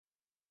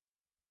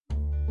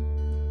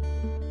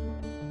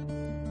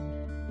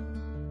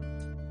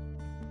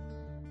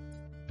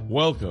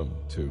Welcome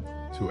to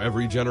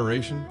Every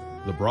Generation,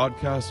 the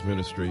broadcast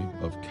ministry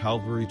of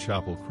Calvary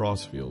Chapel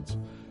Crossfields,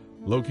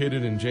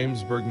 located in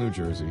Jamesburg, New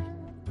Jersey,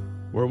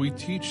 where we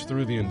teach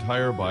through the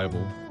entire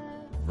Bible,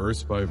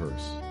 verse by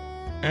verse,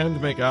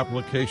 and make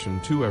application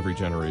to every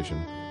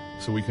generation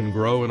so we can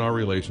grow in our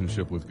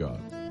relationship with God.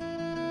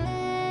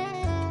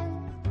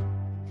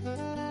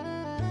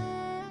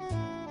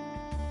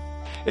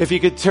 If you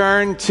could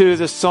turn to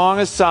the Song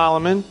of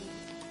Solomon,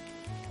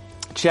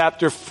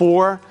 chapter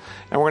 4,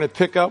 and we're going to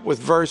pick up with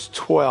verse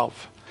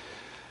 12.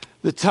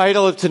 The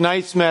title of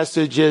tonight's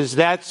message is,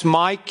 That's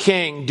My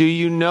King, Do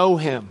You Know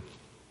Him?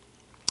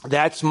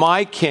 That's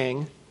my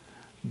King,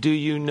 do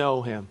you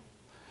know him?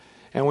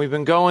 And we've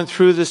been going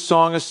through the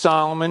Song of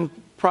Solomon,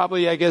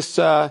 probably,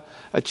 a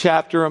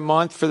chapter a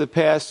month for the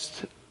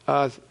past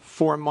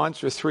 4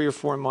 months, or 3 or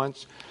 4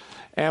 months.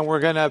 And we're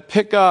going to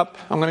pick up,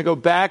 I'm going to go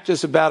back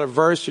just about a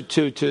verse or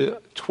two to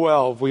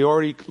 12. We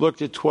already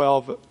looked at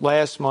 12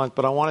 last month,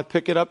 but I want to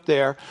pick it up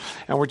there.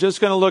 And we're just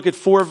going to look at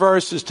 4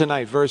 verses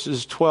tonight,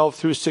 verses 12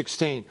 through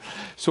 16.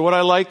 So what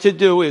I like to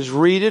do is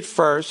read it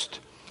first,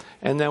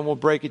 and then we'll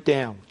break it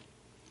down.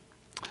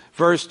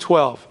 Verse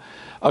 12.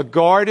 A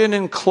garden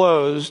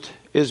enclosed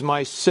is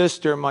my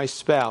sister, my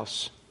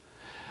spouse.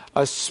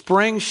 A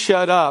spring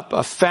shut up,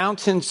 a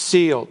fountain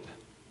sealed.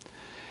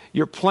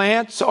 Your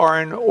plants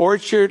are an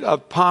orchard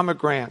of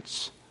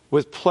pomegranates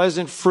with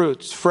pleasant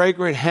fruits,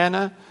 fragrant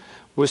henna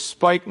with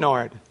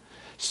spikenard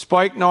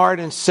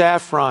and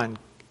saffron,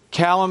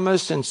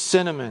 calamus and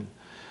cinnamon,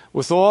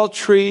 with all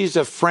trees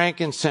of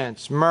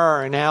frankincense,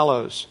 myrrh and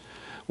aloes,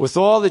 with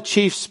all the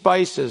chief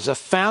spices, a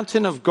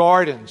fountain of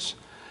gardens,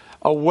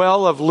 a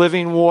well of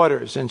living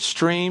waters and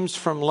streams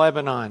from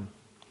Lebanon.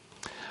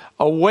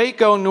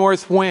 Awake, O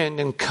north wind,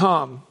 and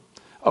come,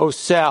 O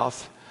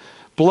south.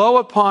 Blow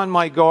upon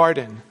my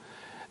garden,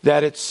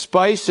 that its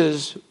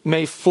spices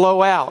may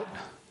flow out.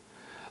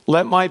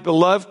 Let my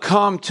beloved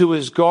come to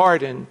his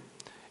garden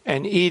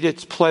and eat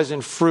its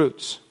pleasant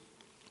fruits.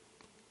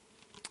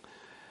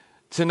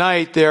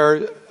 Tonight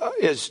there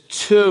is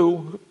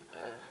 2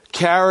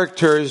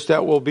 characters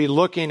that we'll be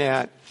looking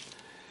at.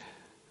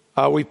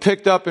 We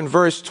picked up in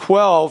verse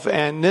 12,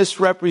 and this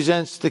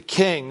represents the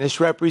king. This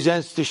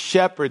represents the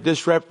shepherd.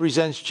 This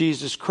represents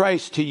Jesus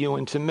Christ to you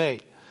and to me.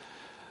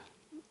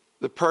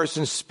 The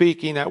person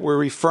speaking that we're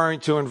referring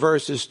to in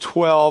verses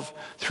 12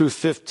 through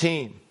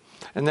 15.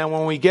 And then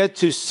when we get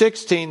to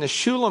 16, the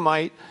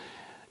Shulamite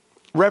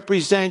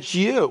represents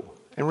you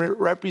and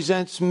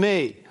represents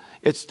me.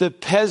 It's the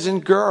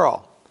peasant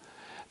girl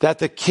that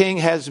the king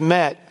has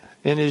met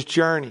in his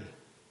journey,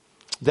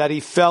 that he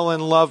fell in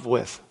love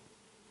with.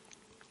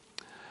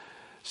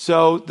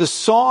 So the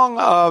Song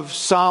of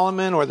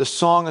Solomon, or the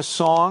Song of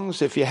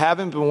Songs, if you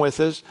haven't been with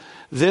us,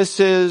 this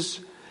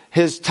is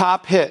his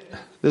top hit.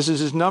 This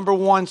is his number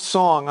 1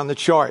 song on the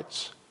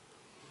charts.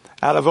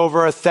 Out of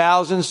over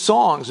 1,000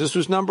 songs, this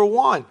was number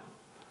 1.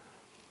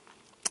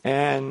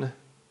 And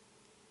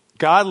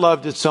God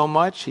loved it so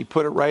much, he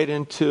put it right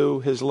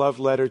into his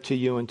love letter to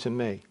you and to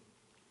me.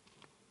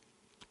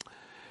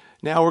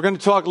 Now we're going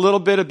to talk a little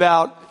bit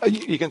about,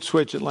 you can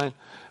switch it, Len.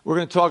 We're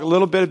going to talk a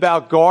little bit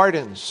about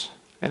gardens.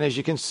 And as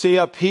you can see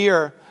up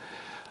here,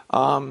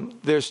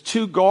 there's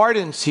 2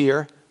 gardens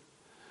here.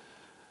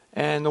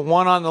 And the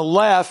one on the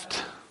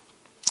left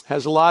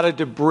has a lot of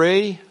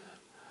debris.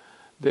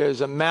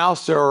 There's a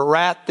mouse or a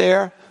rat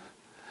there.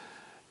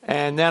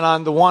 And then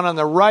on the one on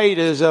the right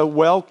is a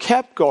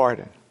well-kept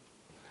garden.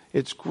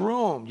 It's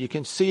groomed. You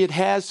can see it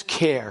has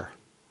care.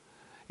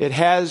 It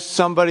has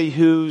somebody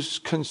who's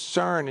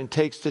concerned and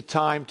takes the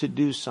time to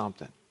do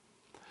something.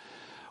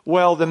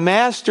 Well, the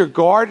master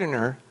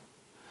gardener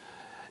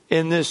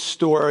in this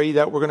story,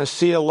 that we're going to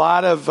see a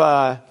lot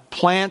of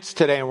plants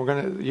today, and you're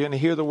going to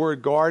hear the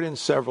word garden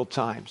several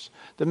times.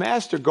 The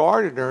master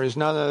gardener is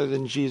none other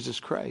than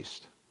Jesus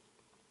Christ.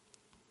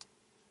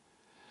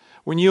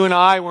 When you and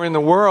I were in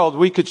the world,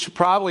 we could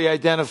probably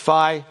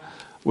identify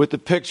with the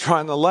picture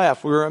on the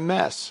left. We were a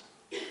mess.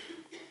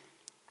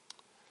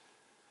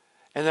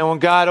 And then when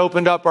God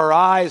opened up our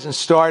eyes and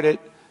started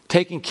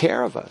taking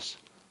care of us,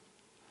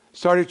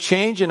 started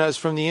changing us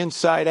from the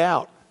inside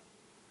out,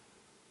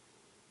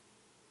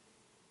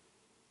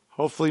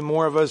 hopefully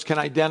more of us can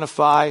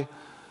identify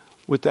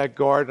with that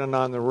garden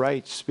on the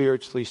right,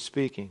 spiritually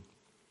speaking.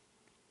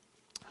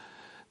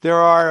 There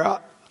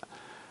are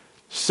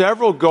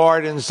several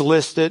gardens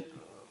listed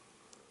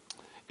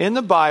in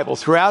the Bible,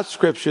 throughout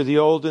Scripture, the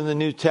Old and the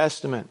New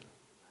Testament.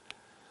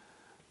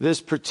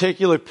 This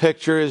particular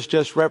picture is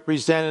just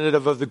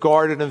representative of the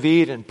Garden of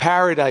Eden,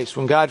 paradise,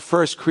 when God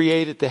first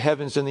created the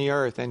heavens and the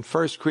earth and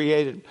first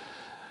created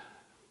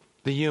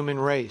the human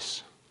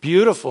race.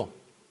 Beautiful.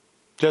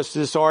 Just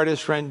this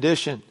artist's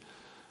rendition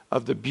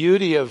of the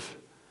beauty of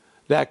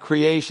that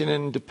creation.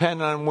 And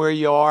depending on where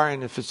you are,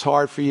 and if it's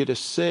hard for you to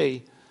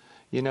see,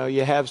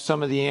 you have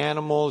some of the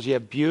animals, you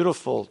have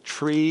beautiful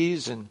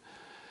trees and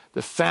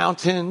the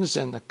fountains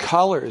and the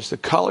colors. The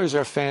colors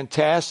are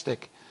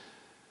fantastic.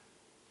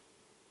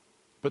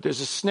 But there's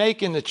a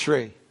snake in the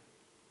tree.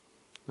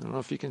 I don't know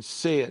if you can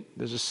see it.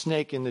 There's a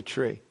snake in the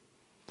tree.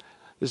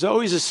 There's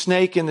always a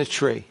snake in the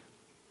tree.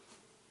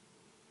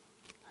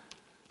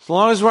 As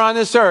long as we're on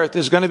this earth,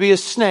 there's going to be a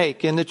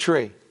snake in the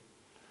tree.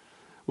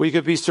 We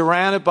could be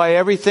surrounded by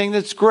everything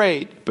that's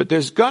great, but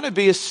there's going to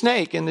be a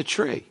snake in the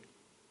tree.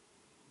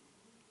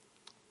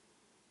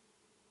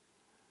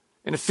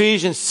 In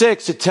Ephesians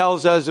 6, it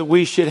tells us that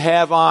we should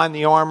have on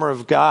the armor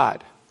of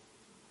God.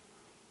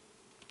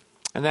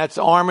 And that's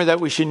armor that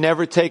we should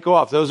never take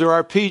off. Those are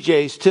our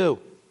PJs too.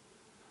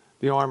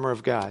 The armor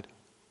of God.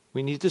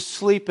 We need to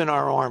sleep in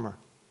our armor.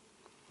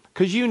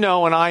 Because you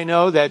know and I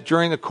know that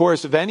during the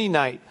course of any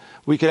night,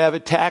 we could have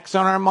attacks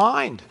on our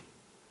mind,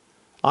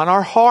 on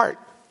our heart.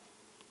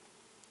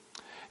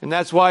 And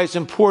that's why it's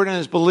important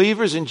as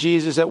believers in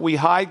Jesus that we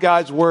hide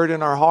God's word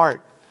in our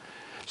heart.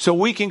 So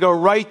we can go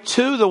right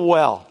to the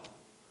well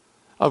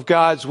of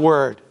God's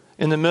word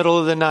in the middle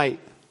of the night.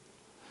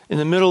 In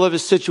the middle of a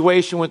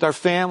situation with our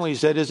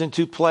families that isn't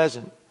too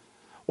pleasant.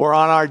 Or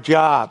on our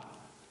job.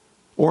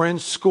 Or in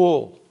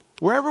school.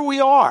 Wherever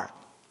we are.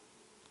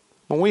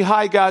 When we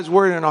hide God's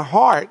word in our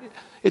heart,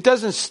 it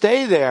doesn't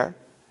stay there.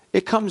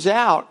 It comes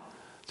out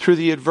through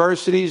the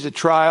adversities, the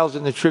trials,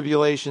 and the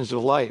tribulations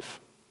of life.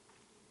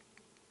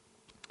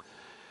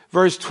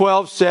 Verse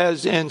 12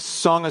 says in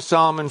Song of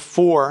Solomon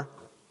 4,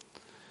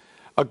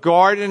 a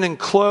garden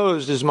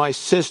enclosed is my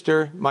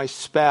sister, my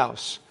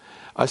spouse.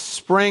 A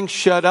spring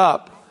shut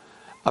up,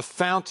 a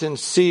fountain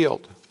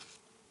sealed.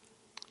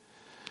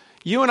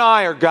 You and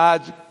I are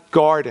God's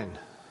garden.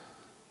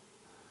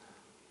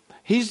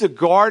 He's the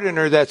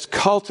gardener that's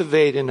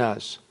cultivating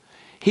us.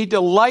 He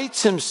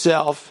delights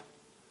himself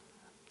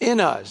in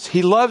us.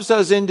 He loves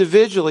us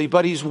individually,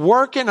 but he's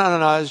working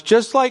on us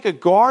just like a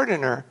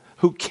gardener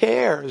who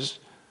cares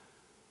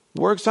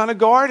works on a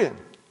garden.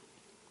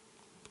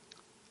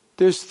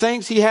 There's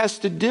things he has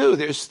to do.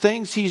 There's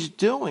things he's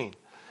doing.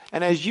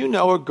 And as you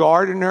know, a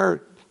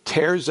gardener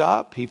tears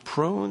up, he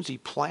prunes, he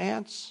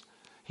plants,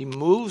 he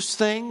moves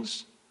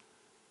things,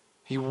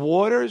 he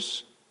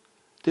waters.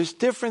 There's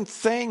different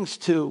things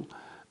to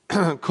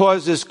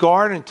cause this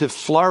garden to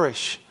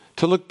flourish,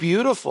 to look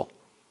beautiful.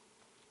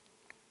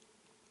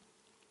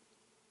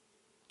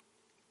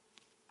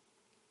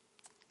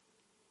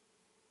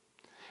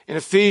 In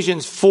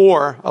Ephesians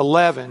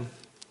 4:11,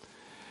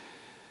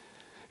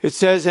 it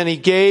says, and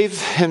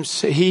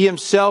he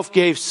himself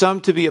gave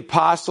some to be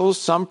apostles,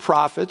 some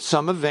prophets,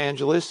 some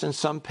evangelists, and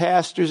some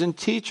pastors and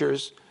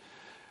teachers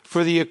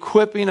for the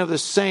equipping of the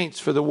saints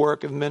for the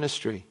work of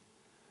ministry,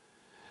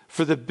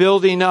 for the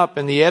building up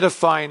and the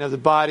edifying of the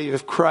body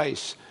of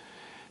Christ,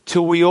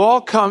 till we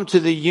all come to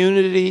the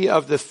unity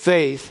of the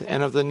faith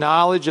and of the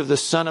knowledge of the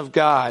Son of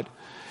God,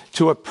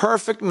 to a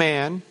perfect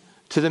man,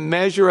 to the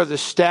measure of the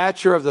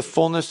stature of the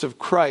fullness of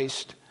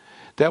Christ,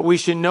 that we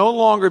should no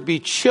longer be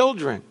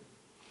children,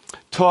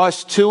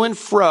 tossed to and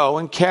fro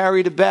and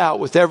carried about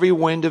with every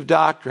wind of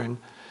doctrine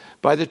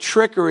by the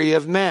trickery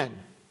of men,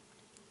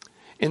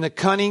 in the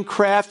cunning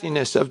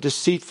craftiness of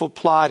deceitful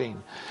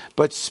plotting,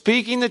 but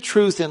speaking the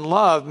truth in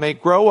love may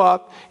grow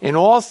up in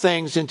all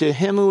things into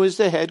him who is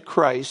the head,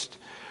 Christ,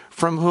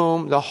 from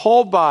whom the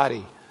whole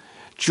body,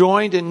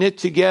 joined and knit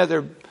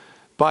together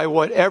by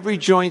what every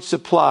joint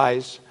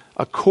supplies,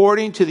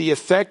 according to the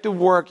effective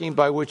working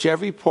by which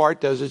every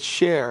part does its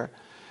share,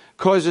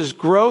 causes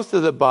growth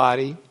of the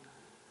body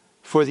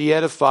for the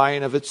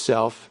edifying of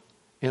itself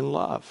in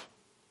love.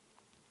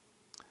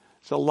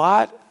 There's a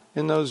lot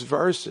in those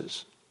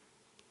verses.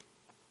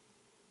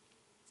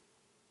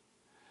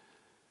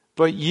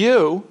 But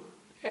you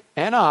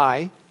and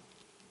I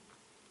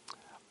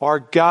are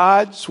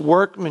God's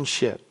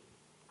workmanship,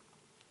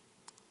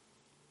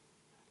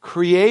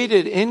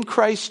 created in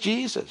Christ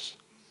Jesus.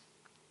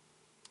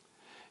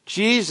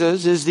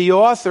 Jesus is the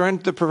author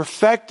and the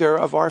perfecter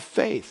of our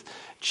faith.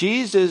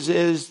 Jesus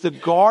is the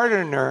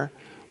gardener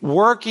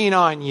working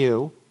on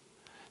you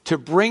to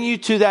bring you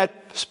to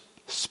that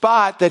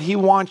spot that he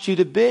wants you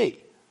to be.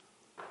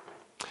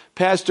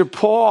 Pastor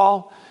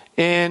Paul,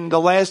 in the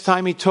last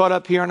time he taught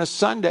up here on a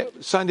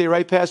Sunday,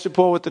 right, Pastor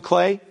Paul, with the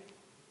clay?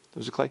 There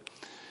was a clay.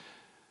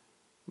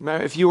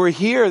 Remember, if you were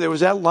here, there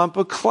was that lump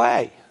of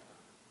clay.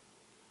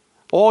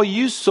 All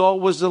you saw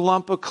was the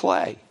lump of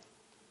clay.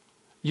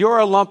 You're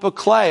a lump of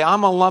clay.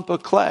 I'm a lump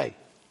of clay.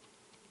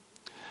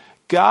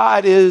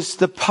 God is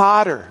the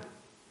potter.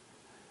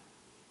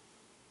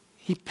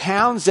 He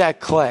pounds that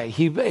clay.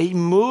 He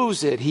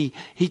moves it. He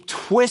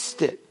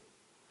twists it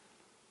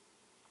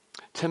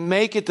to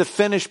make it the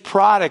finished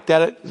product.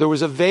 There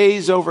was a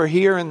vase over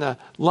here and the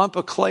lump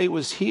of clay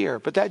was here.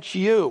 But that's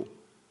you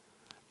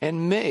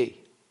and me.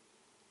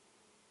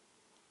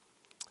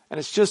 And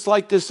it's just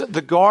like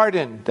the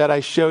garden that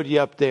I showed you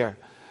up there.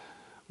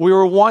 We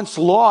were once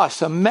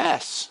lost, a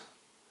mess.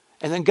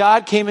 And then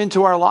God came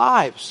into our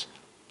lives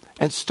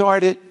and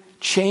started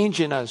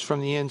changing us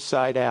from the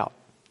inside out.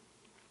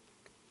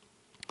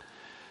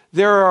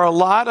 There are a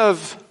lot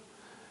of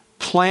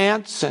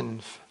plants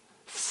and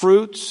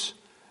fruits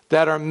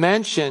that are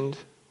mentioned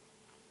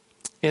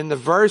in the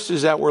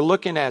verses that we're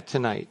looking at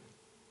tonight.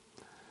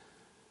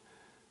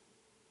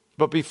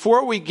 But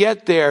before we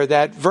get there,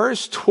 that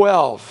verse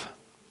 12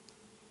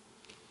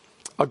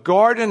 A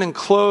garden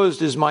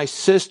enclosed is my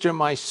sister,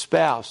 my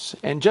spouse.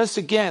 And just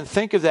again,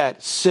 think of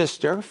that.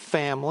 Sister,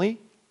 family,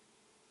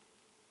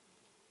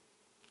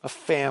 a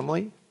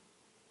family,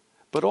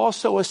 but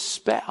also a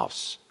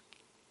spouse.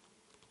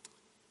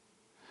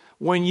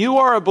 When you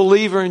are a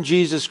believer in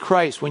Jesus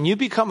Christ, when you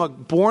become a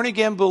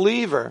born-again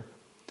believer,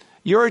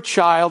 you're a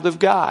child of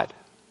God.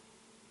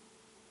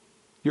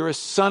 You're a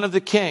son of the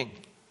King.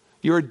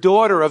 You're a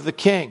daughter of the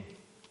King.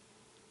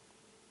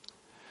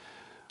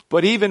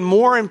 But even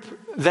more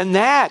than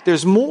that,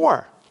 there's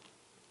more.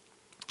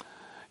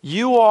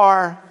 You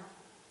are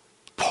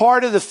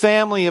part of the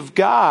family of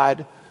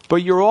God,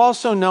 but you're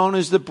also known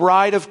as the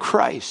bride of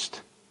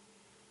Christ.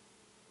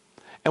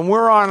 And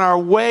we're on our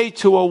way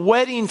to a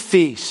wedding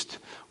feast.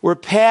 We're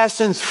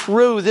passing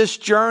through this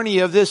journey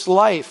of this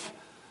life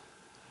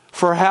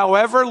for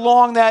however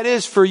long that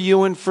is for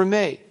you and for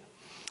me,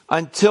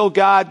 until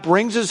God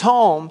brings us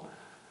home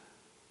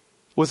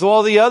with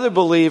all the other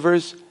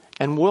believers,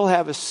 and we'll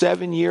have a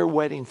 7-year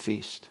wedding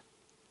feast.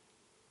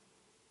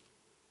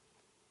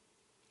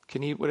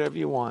 Can eat whatever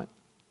you want.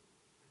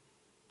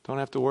 Don't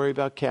have to worry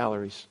about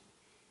calories.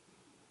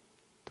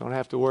 Don't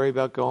have to worry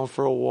about going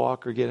for a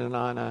walk or getting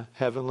on a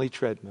heavenly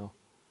treadmill.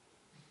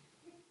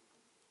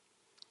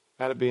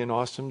 That'd be an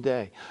awesome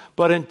day.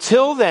 But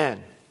until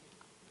then,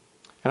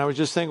 and I was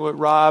just thinking what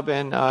Rob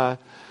and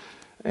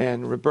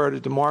Roberta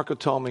DeMarco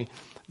told me,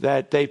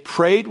 that they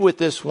prayed with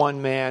this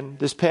one man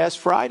this past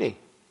Friday.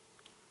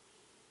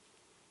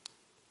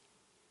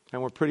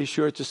 And we're pretty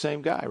sure it's the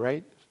same guy,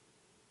 right?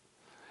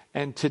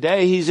 And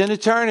today he's in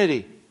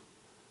eternity.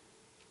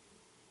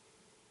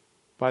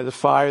 By the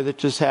fire that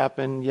just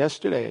happened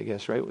yesterday, I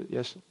guess, right?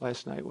 Yes,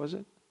 last night, was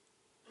it?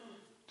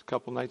 A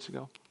couple nights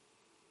ago.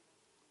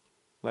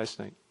 Last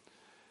night.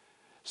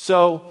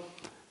 So,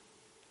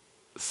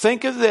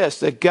 think of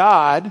this, that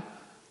God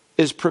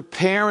is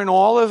preparing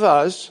all of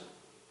us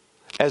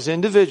as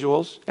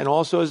individuals and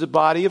also as a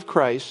body of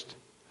Christ,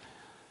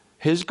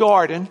 His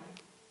garden,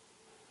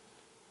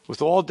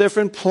 with all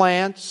different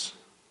plants,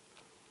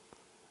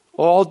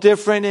 all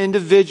different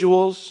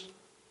individuals,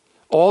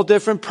 all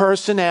different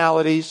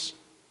personalities,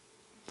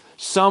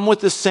 some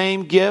with the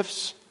same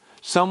gifts,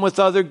 some with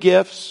other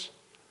gifts,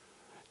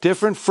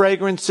 different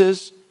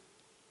fragrances,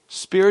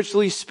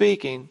 spiritually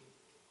speaking,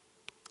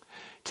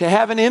 to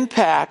have an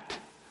impact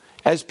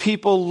as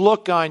people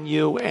look on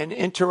you and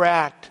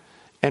interact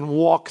and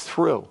walk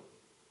through.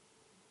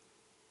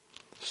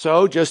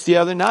 So just the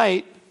other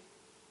night,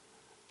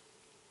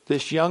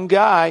 this young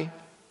guy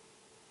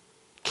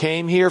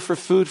came here for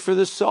Food for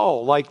the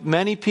Soul, like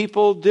many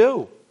people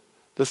do,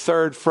 the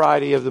third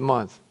Friday of the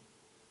month.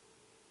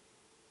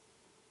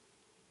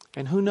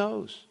 And who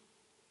knows?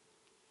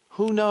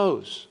 Who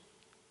knows?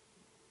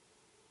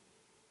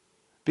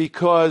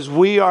 Because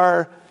we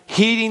are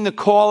heeding the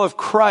call of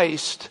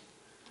Christ,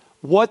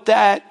 what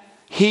that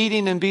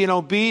heeding and being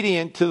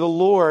obedient to the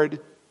Lord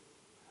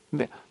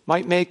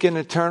might make an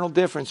eternal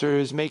difference, or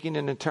is making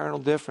an eternal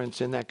difference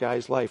in that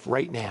guy's life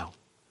right now.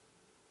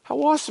 How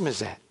awesome is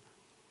that?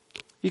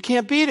 You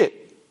can't beat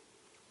it.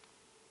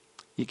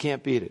 You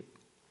can't beat it.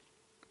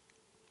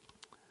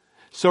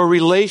 So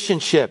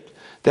relationship,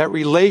 that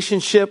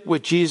relationship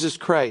with Jesus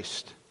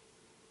Christ.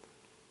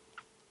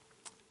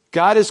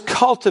 God is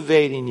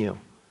cultivating you.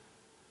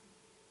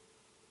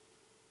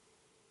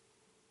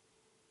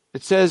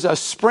 It says, a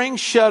spring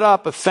shut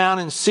up, a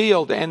fountain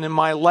sealed. And in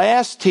my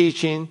last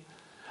teaching,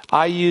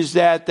 I used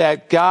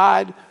that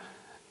God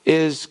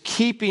is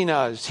keeping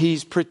us.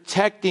 He's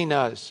protecting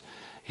us.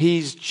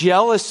 He's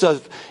jealous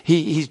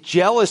He's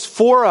jealous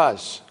for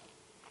us.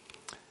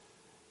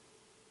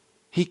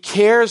 He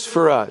cares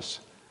for us.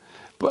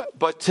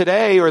 But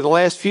today, or the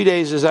last few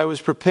days as I was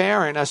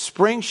preparing, a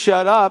spring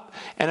shut up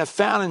and a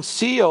fountain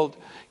sealed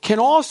can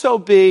also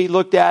be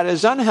looked at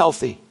as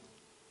unhealthy.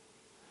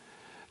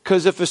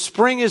 Because if a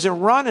spring isn't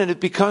running, it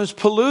becomes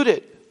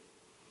polluted.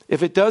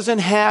 If it doesn't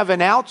have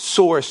an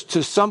outsource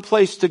to some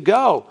place to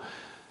go,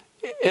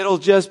 it'll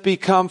just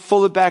become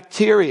full of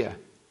bacteria.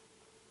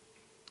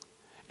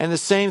 And the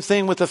same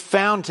thing with a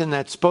fountain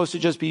that's supposed to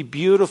just be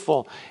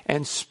beautiful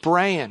and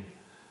spraying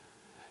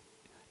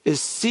is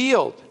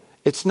sealed.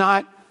 It's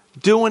not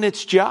doing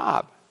its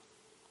job.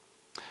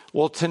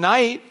 Well,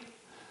 tonight,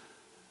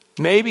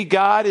 maybe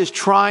God is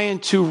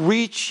trying to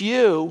reach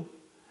you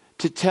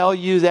to tell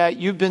you that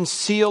you've been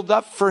sealed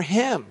up for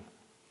Him.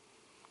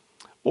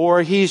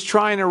 Or He's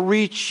trying to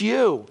reach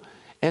you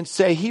and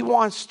say He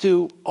wants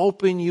to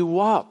open you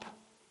up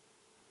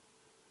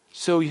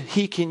so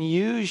He can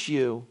use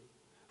you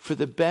for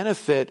the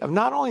benefit of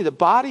not only the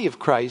body of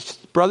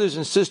Christ, brothers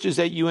and sisters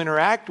that you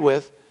interact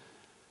with,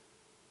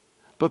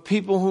 but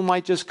people who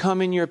might just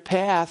come in your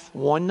path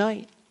one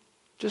night.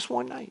 Just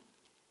one night.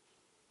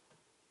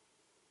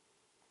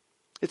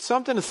 It's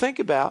something to think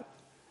about.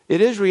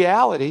 It is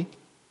reality.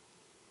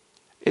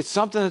 It's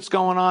something that's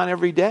going on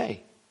every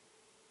day.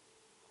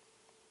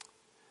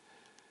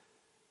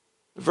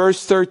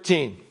 Verse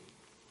 13.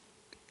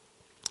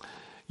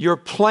 Your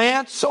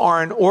plants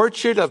are an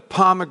orchard of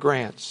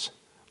pomegranates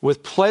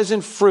with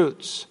pleasant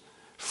fruits,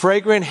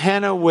 Fragrant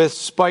henna with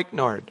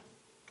spikenard.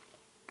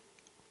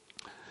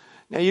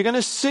 Now you're going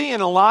to see in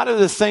a lot of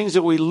the things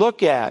that we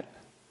look at,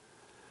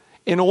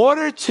 in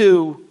order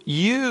to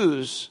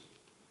use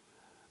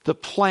the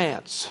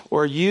plants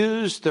or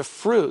use the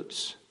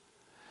fruits,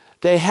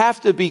 they have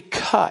to be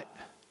cut.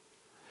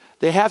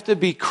 They have to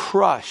be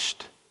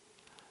crushed.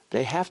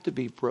 They have to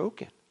be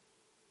broken.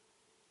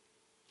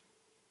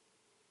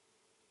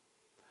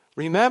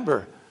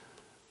 Remember,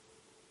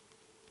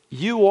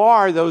 you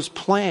are those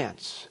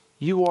plants.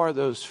 You are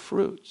those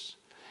fruits.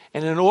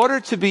 And in order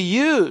to be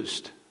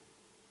used,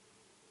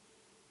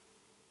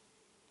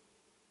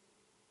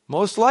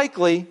 most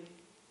likely,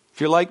 if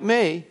you're like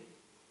me,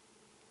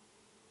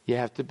 you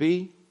have to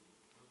be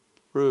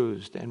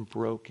bruised and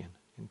broken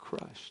and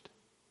crushed.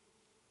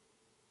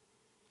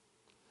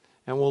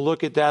 And we'll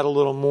look at that a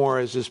little more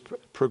as this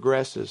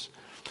progresses.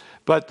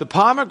 But the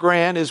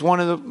pomegranate is one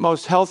of the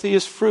most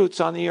healthiest fruits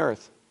on the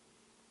earth.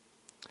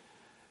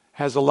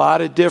 Has a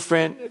lot of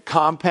different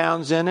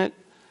compounds in it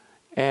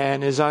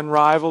and is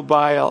unrivaled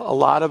by a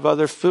lot of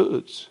other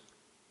foods.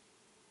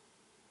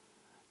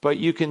 But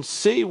you can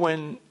see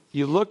when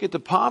you look at the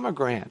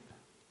pomegranate,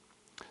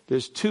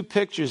 there's two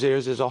pictures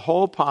here. There's a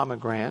whole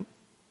pomegranate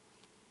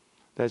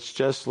that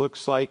just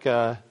looks like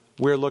a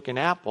weird-looking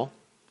apple.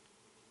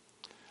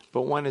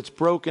 But when it's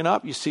broken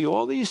up, you see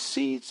all these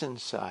seeds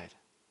inside.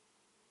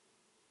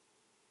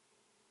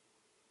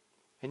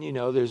 And you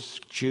know, there's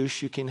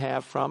juice you can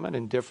have from it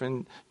and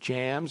different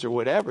jams or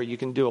whatever. You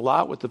can do a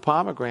lot with the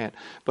pomegranate.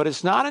 But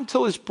it's not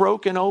until it's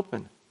broken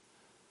open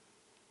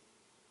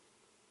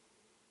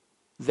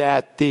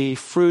that the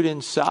fruit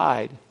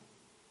inside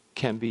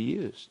can be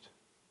used.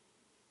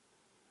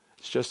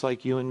 It's just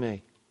like you and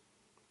me.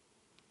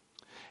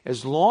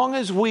 As long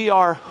as we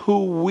are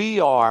who we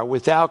are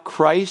without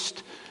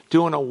Christ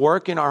doing a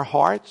work in our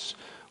hearts,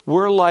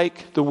 we're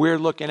like the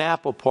weird-looking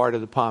apple part of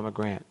the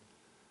pomegranate.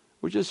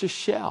 We're just a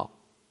shell.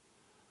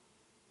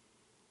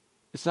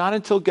 It's not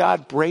until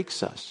God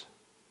breaks us,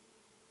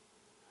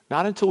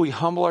 not until we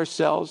humble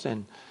ourselves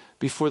and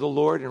before the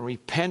Lord and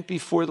repent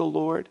before the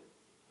Lord,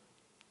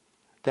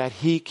 that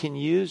He can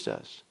use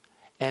us.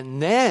 And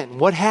then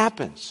what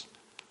happens?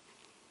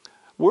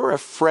 We're a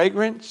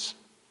fragrance.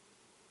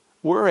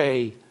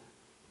 We're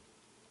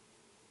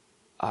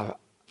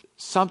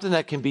something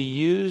that can be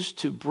used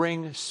to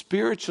bring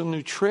spiritual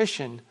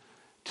nutrition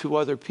to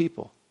other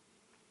people.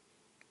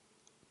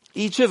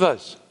 Each of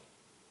us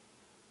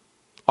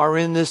are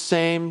in this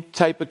same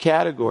type of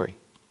category.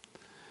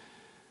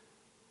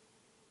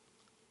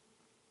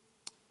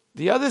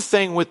 The other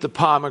thing with the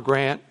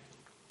pomegranate,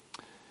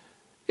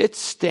 it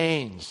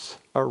stains,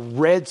 a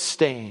red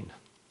stain.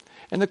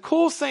 And the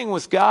cool thing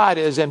with God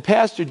is, and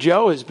Pastor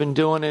Joe has been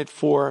doing it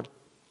for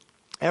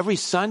every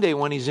Sunday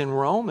when he's in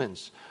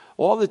Romans,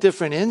 all the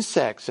different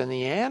insects and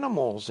the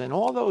animals and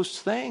all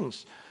those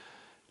things.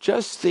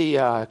 Just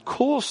the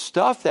cool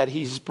stuff that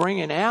he's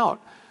bringing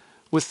out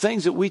with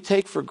things that we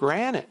take for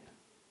granted.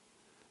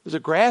 There's a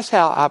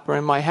grasshopper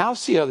in my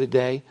house the other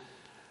day,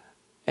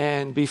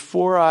 and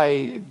before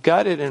I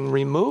gutted and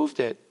removed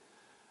it,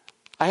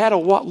 I had to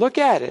look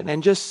at it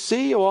and just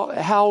see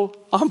how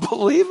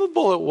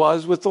unbelievable it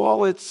was with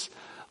all its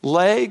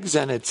legs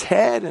and its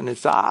head and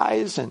its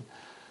eyes. And,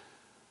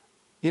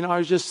 you know, I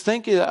was just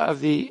thinking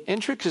of the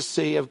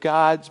intricacy of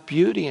God's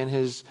beauty and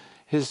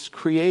His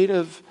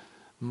creative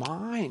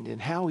mind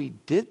and how He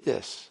did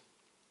this.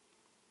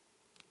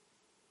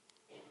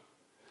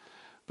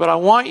 But I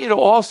want you to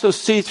also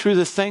see through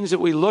the things that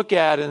we look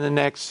at in the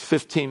next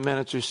 15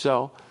 minutes or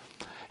so,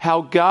 how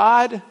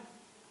God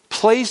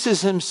places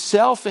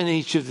Himself in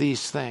each of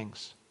these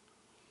things.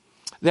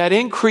 That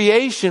in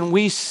creation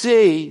we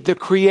see the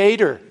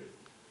Creator.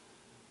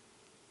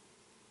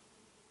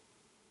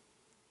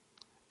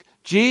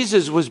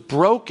 Jesus was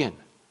broken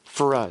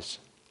for us.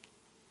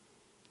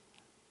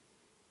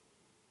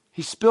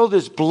 He spilled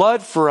His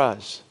blood for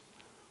us.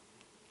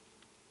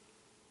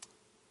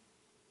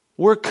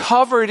 We're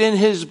covered in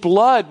His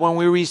blood when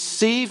we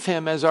receive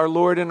Him as our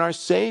Lord and our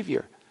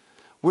Savior.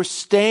 We're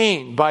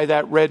stained by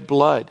that red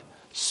blood,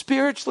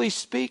 spiritually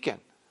speaking.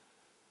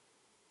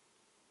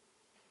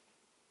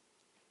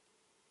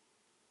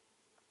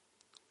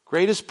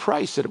 Greatest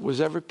price that it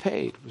was ever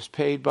paid was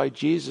paid by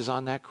Jesus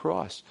on that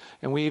cross.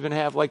 And we even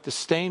have like the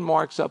stain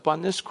marks up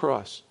on this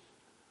cross.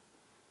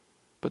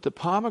 But the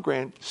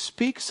pomegranate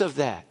speaks of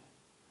that.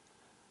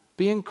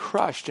 Being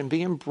crushed and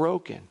being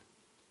broken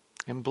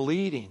and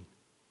bleeding.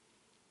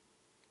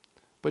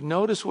 But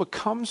notice what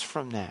comes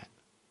from that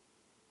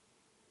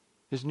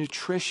is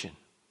nutrition.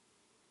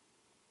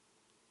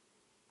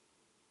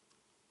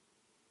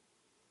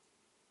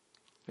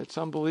 It's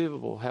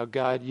unbelievable how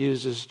God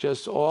uses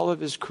just all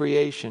of His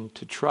creation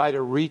to try to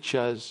reach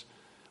us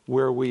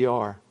where we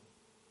are.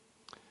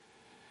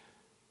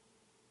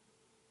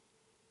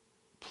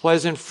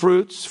 Pleasant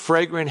fruits,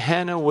 fragrant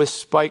henna with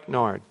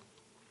spikenard.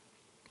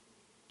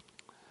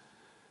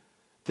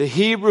 The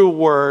Hebrew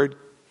word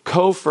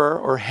Kofar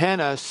or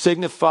henna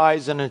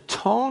signifies an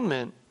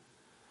atonement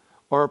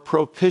or a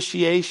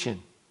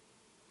propitiation.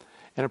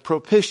 And a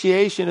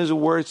propitiation is a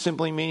word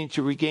simply meaning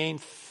to regain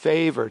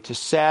favor, to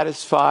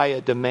satisfy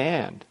a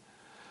demand.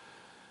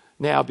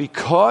 Now,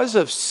 because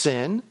of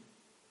sin,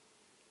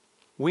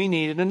 we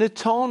needed an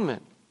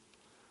atonement.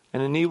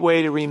 And a neat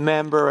way to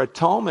remember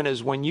atonement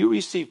is when you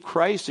receive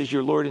Christ as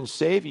your Lord and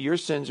Savior, your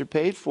sins are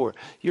paid for.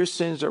 Your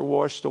sins are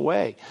washed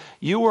away.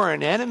 You were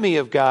an enemy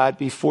of God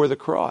before the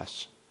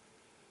cross.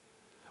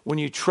 When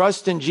you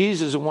trust in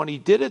Jesus and what he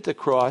did at the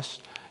cross,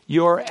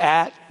 you're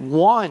at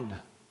one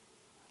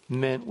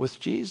meant with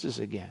Jesus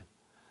again.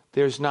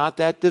 There's not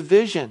that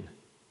division.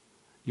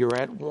 You're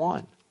at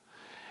one.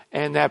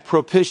 And that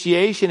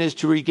propitiation is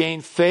to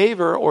regain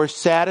favor or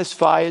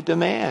satisfy a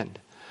demand.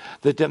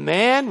 The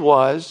demand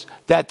was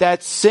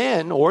that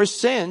sin or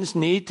sins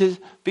need to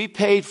be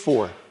paid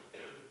for.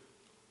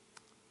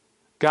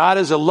 God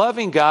is a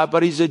loving God,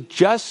 but he's a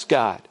just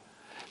God.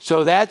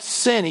 So that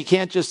sin, he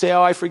can't just say,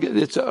 oh, I forget.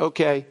 It's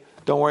okay.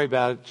 Don't worry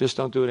about it. Just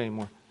don't do it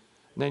anymore.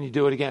 And then you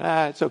do it again.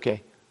 It's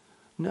okay.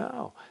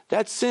 No.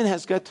 That sin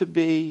has got to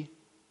be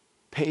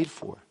paid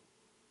for.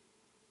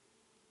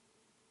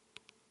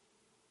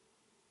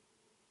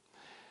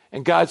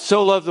 And God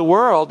so loved the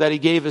world that he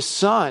gave his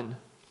son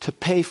to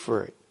pay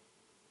for it.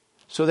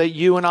 So that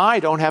you and I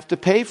don't have to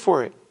pay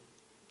for it.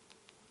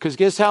 Because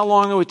guess how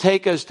long it would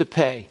take us to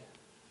pay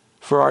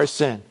for our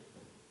sin?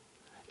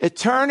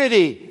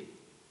 Eternity.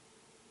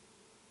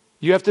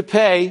 You have to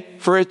pay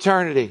for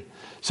eternity.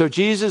 So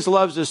Jesus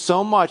loves us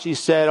so much, he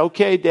said,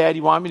 okay, Dad,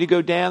 you want me to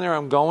go down there?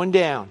 I'm going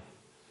down.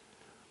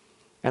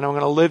 And I'm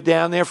going to live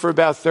down there for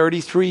about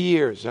 33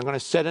 years. I'm going to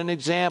set an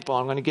example.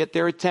 I'm going to get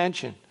their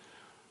attention.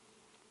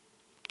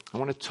 I'm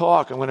going to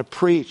talk. I'm going to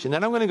preach. And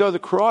then I'm going to go to the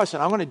cross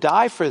and I'm going to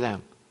die for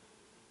them.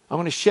 I'm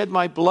going to shed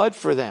my blood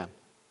for them.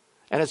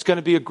 And it's going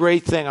to be a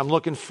great thing. I'm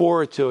looking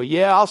forward to it.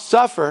 Yeah, I'll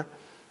suffer.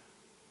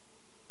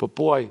 But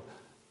boy,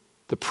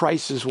 the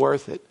price is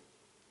worth it.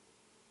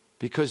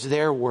 Because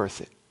they're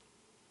worth it.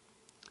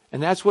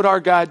 And that's what our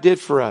God did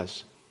for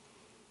us.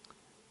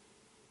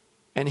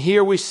 And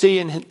here we see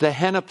in the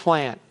henna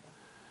plant,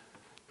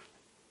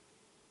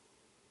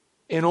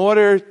 in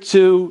order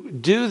to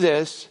do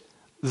this,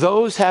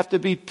 those have to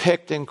be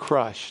picked and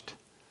crushed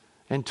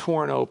and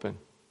torn open.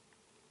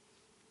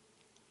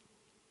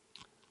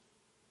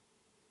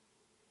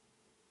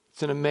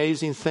 It's an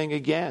amazing thing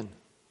again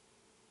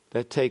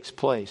that takes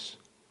place.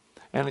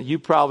 And you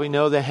probably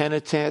know the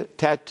henna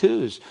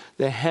tattoos.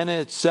 The henna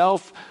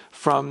itself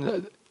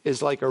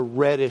is like a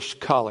reddish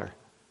color,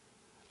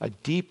 a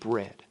deep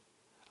red.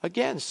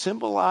 Again,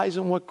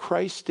 symbolizing what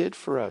Christ did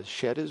for us,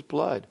 shed his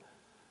blood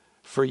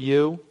for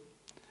you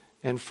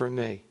and for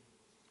me.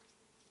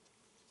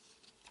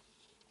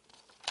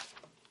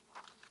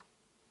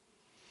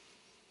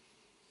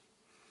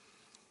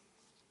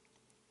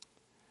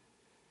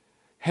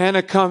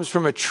 Henna comes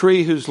from a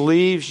tree whose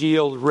leaves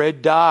yield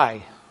red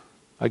dye.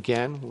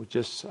 Again,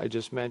 I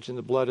just mentioned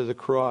the blood of the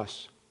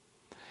cross.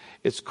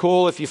 It's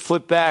cool if you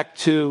flip back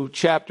to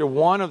chapter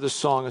 1 of the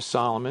Song of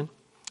Solomon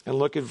and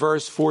look at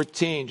verse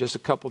 14, just a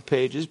couple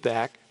pages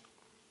back.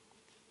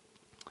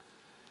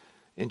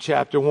 In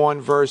chapter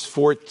 1, verse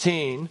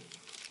 14,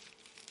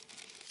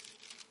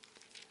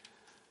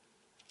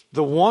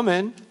 the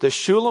woman, the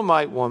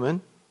Shulamite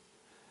woman,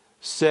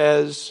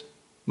 says,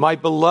 my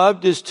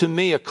beloved is to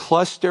me a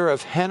cluster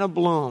of henna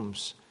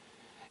blooms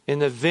in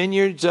the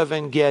vineyards of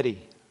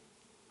En-Gedi.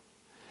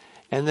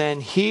 And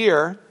then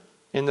here,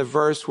 in the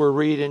verse we're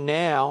reading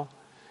now,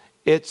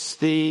 it's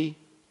the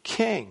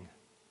king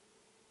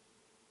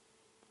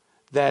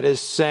that is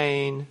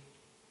saying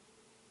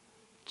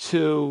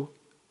to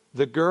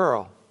the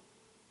girl,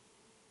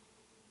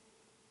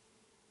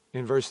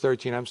 in verse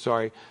 13,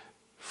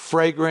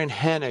 fragrant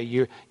henna,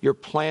 your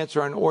plants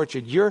are an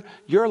orchard. You're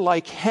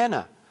like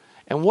henna.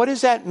 And what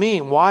does that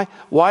mean? Why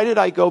did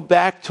I go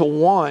back to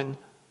 1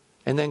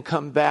 and then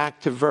come back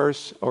to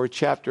verse or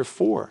chapter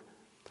 4?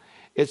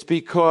 It's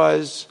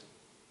because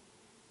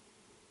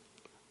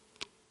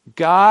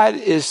God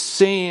is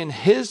seeing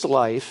his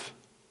life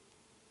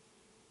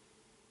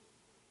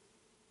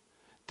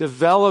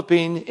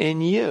developing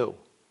in you.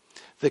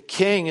 The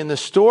king in the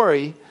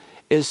story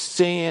is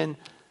seeing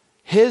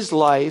his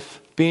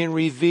life being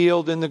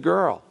revealed in the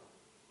girl.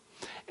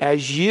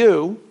 As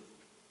you,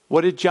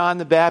 what did John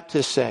the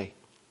Baptist say?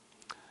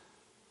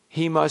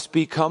 He must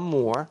become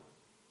more,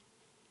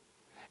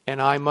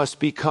 and I must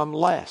become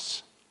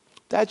less.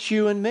 That's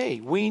you and me.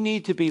 We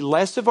need to be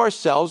less of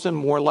ourselves and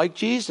more like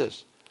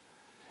Jesus.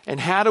 And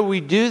how do we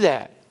do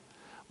that?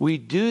 We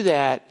do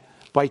that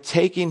by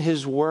taking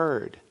his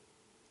word,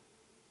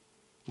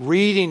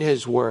 reading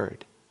his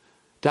word,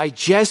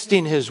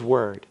 digesting his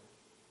word.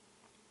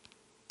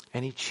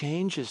 And he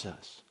changes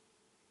us.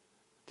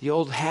 The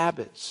old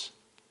habits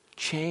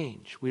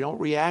change. We don't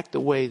react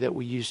the way that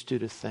we used to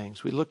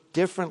things. We look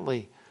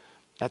differently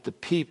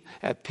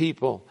at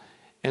people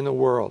in the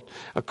world.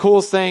 A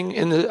cool thing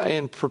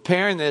in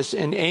preparing this,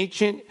 in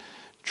ancient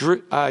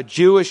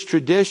Jewish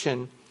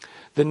tradition,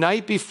 the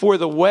night before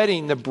the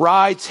wedding, the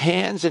bride's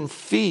hands and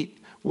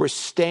feet were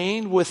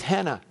stained with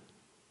henna.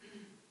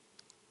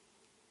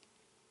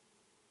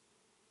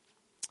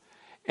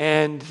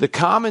 And the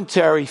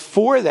commentary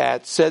for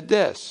that said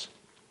this: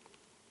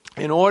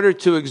 in order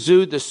to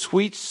exude the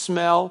sweet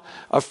smell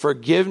of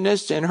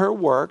forgiveness in her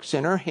works,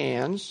 in her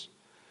hands,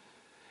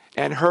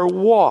 and her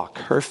walk,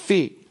 her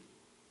feet.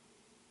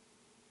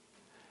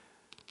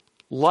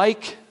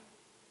 Like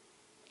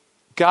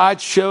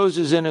God shows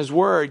us in His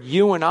Word,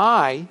 you and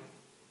I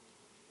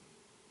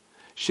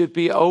should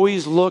be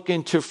always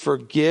looking to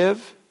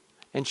forgive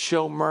and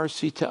show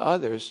mercy to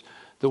others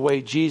the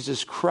way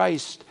Jesus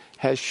Christ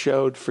has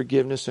showed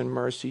forgiveness and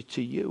mercy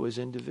to you as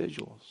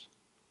individuals.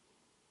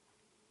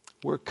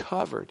 We're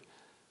covered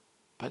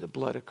by the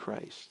blood of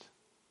Christ.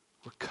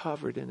 We're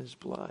covered in His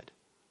blood.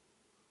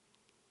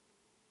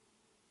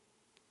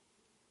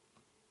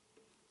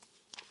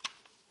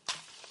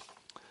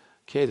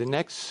 Okay, the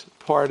next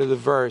part of the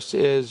verse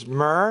is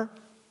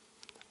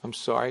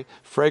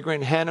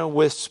fragrant henna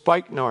with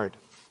spikenard.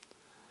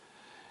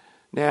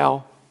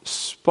 Now,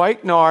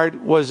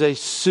 spikenard was a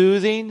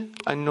soothing,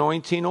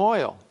 anointing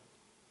oil.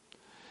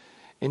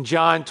 In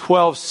John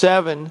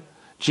 12:7,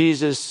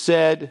 Jesus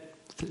said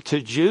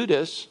to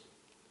Judas,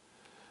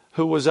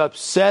 who was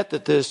upset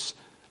that this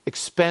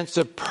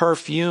expensive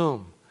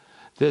perfume,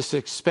 this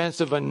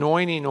expensive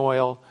anointing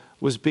oil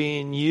was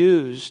being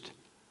used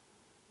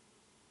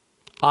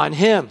on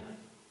him.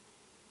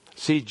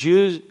 See,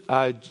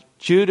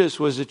 Judas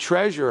was a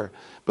treasurer,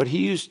 but he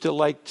used to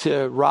like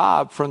to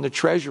rob from the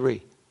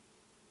treasury.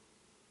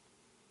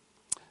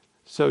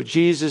 So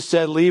Jesus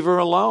said, leave her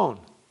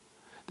alone,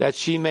 that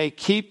she may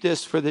keep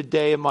this for the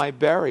day of my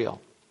burial.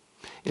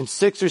 In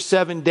 6 or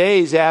 7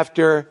 days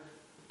after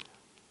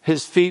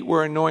his feet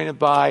were anointed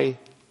by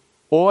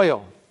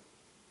oil,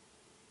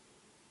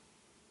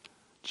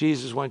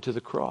 Jesus went to the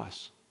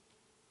cross.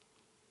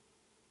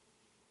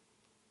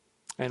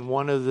 And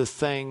one of the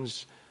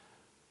things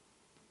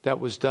that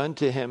was done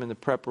to him in the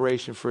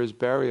preparation for his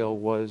burial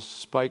was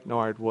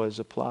spikenard was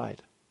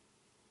applied.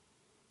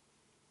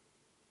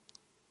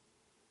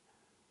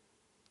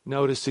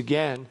 Notice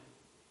again,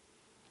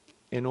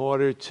 in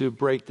order to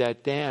break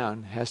that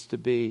down, has to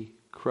be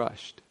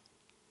crushed.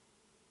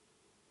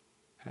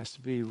 Has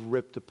to be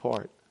ripped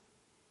apart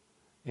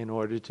in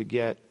order to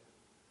get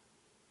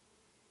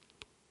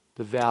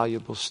the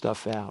valuable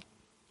stuff out.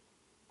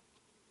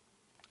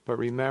 But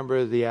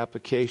remember the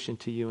application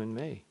to you and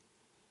me.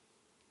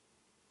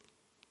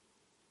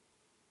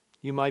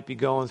 You might be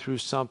going through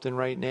something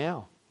right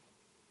now,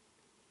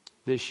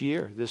 this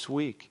year, this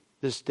week,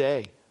 this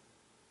day.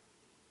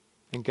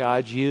 And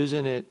God's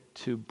using it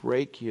to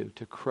break you,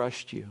 to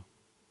crush you,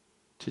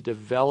 to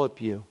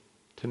develop you,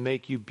 to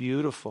make you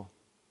beautiful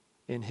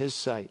in His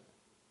sight.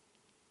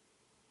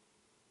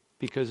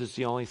 Because it's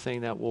the only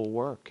thing that will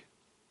work.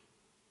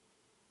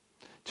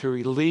 To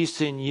release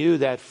in you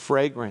that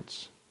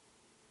fragrance.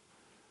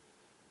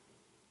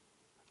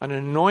 An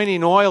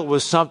anointing oil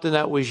was something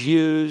that was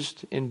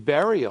used in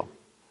burial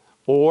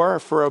or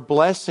for a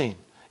blessing.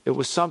 It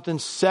was something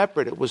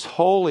separate. It was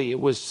holy. It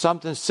was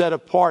something set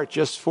apart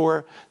just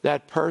for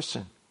that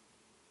person.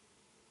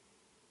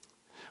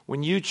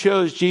 When you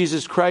chose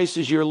Jesus Christ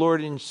as your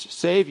Lord and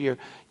Savior,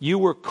 you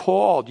were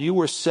called. You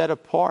were set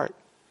apart.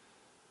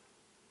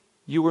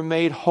 You were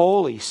made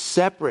holy,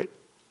 separate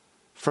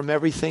from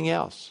everything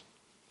else.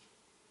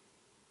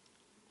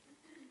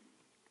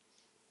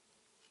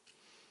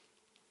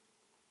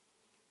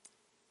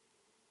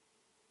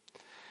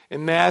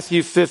 In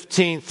Matthew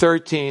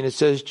 15:13, it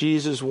says,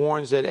 Jesus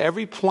warns that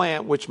every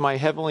plant which my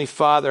heavenly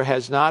Father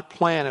has not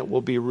planted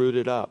will be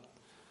rooted up.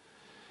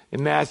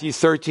 In Matthew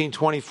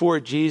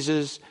 13:24,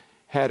 Jesus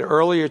had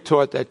earlier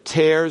taught that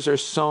tares are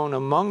sown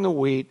among the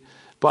wheat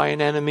by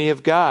an enemy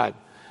of God.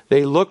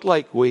 They look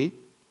like wheat,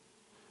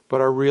 but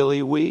are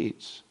really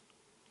weeds.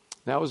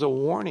 That was a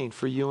warning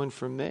for you and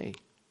for me.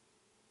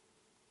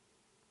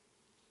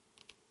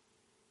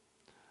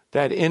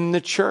 That in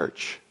the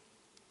church,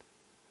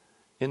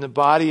 in the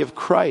body of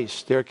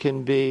Christ, there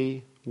can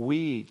be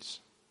weeds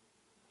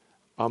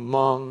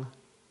among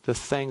the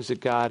things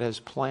that God has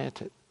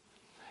planted.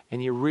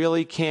 And you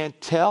really can't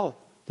tell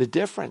the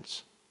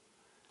difference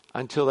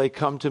until they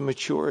come to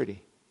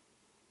maturity.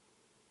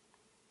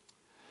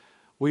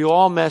 We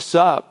all mess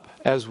up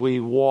as we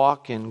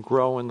walk and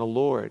grow in the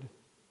Lord.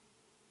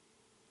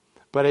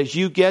 But as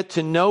you get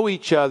to know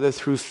each other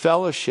through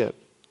fellowship,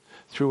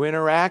 through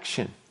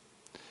interaction,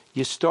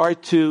 you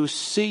start to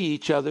see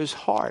each other's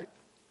heart.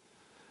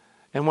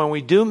 And when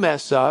we do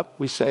mess up,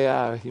 we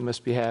say, he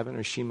must be having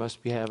or she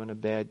must be having a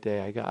bad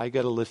day. I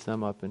got to lift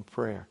them up in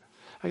prayer.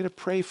 I got to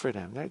pray for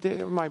them.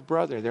 They're my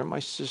brother. They're my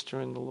sister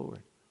in the Lord.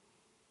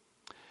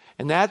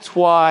 And that's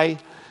why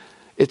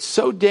it's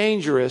so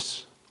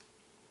dangerous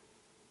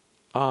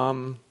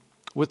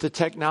with the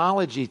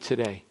technology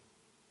today,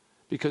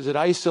 because it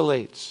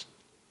isolates.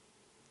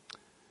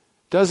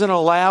 Doesn't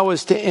allow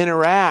us to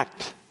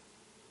interact.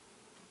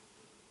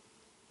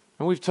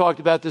 And we've talked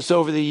about this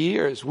over the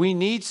years. We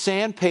need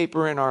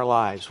sandpaper in our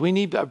lives. We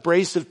need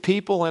abrasive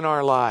people in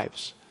our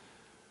lives.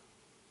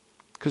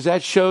 Because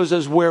that shows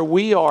us where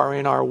we are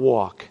in our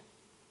walk.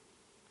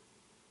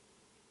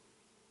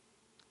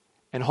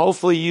 And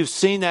hopefully you've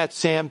seen that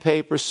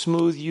sandpaper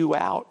smooth you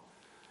out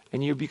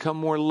and you become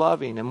more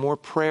loving and more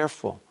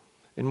prayerful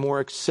and more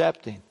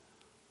accepting.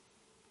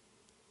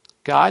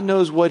 God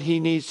knows what he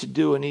needs to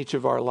do in each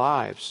of our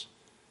lives.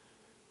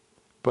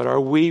 But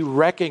are we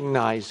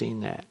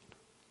recognizing that?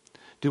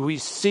 Do we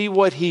see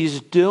what he's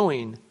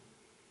doing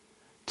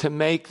to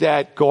make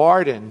that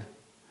garden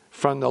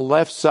from the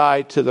left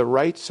side to the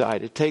right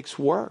side? It takes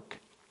work.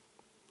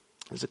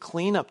 There's a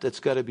cleanup that's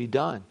got to be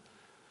done.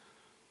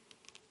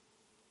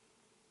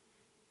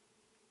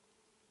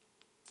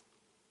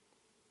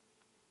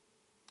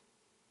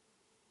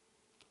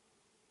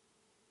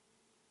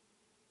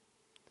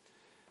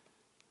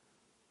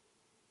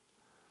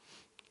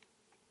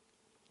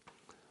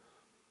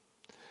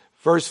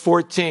 Verse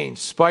 14,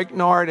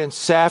 spikenard and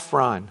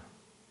saffron,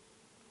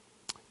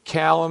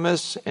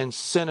 calamus and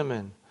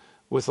cinnamon,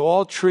 with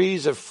all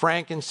trees of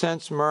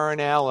frankincense, myrrh, and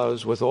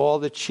aloes, with all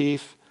the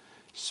chief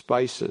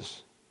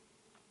spices.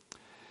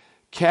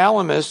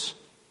 Calamus,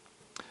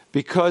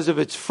 because of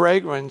its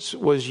fragrance,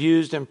 was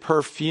used in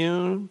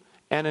perfume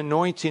and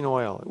anointing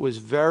oil. It was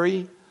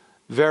very,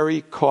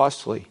 very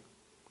costly.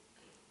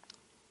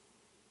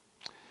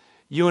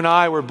 You and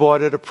I were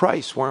bought at a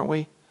price, weren't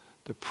we?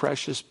 The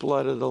precious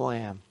blood of the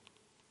Lamb.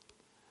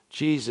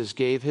 Jesus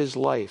gave his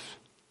life,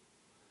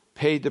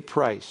 paid the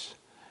price.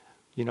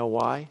 You know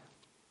why?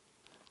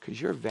 Because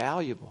you're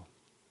valuable.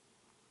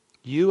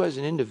 You as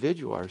an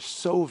individual are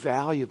so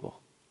valuable.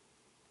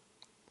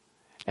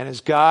 And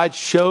as God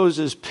shows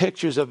us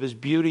pictures of his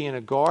beauty in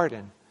a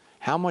garden,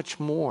 how much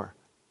more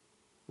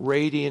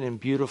radiant and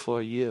beautiful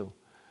are you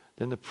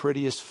than the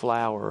prettiest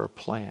flower or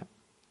plant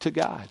to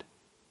God?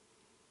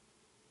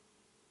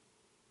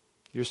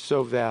 You're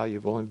so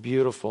valuable and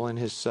beautiful in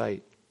his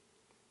sight.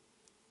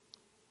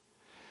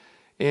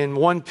 In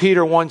 1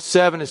 Peter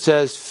 1:7 it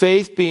says,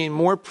 faith being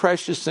more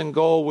precious than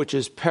gold, which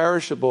is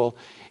perishable,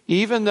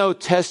 even though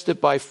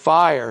tested by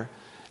fire,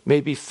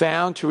 may be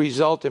found to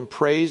result in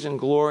praise and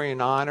glory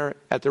and honor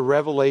at the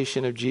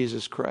revelation of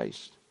Jesus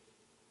Christ.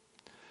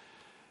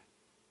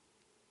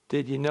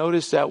 Did you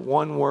notice that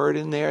one word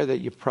in there that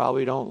you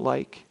probably don't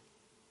like?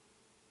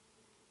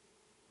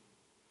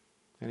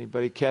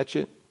 Anybody catch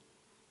it?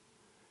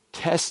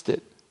 Test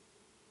it.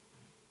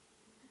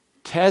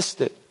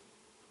 Test it.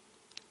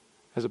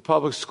 As a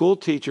public school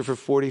teacher for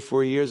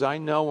 44 years, I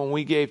know when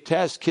we gave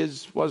tests,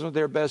 kids wasn't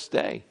their best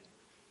day.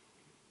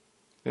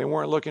 They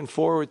weren't looking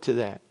forward to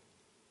that.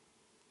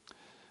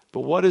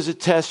 But what does a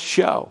test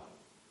show?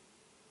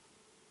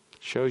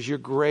 It shows your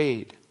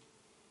grade.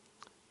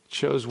 It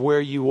shows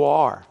where you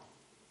are.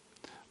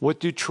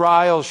 What do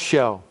trials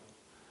show?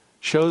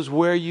 It shows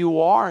where you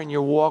are in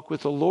your walk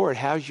with the Lord.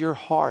 How's your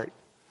heart?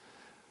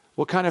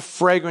 What kind of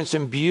fragrance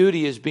and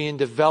beauty is being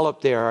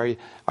developed there?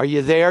 Are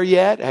you there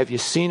yet? Have you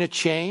seen a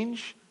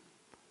change?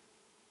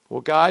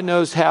 Well, God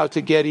knows how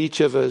to get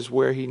each of us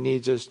where he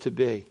needs us to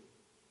be.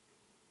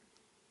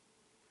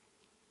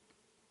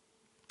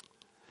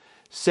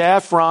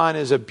 Saffron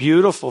is a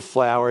beautiful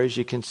flower, as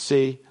you can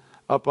see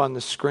up on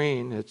the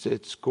screen.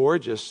 It's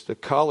gorgeous, the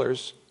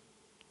colors.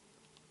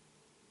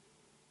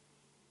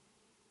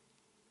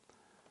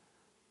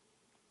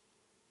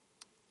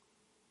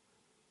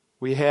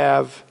 We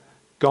have,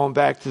 going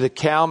back to the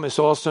calamus,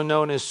 also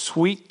known as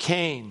sweet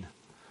cane,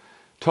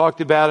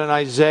 talked about in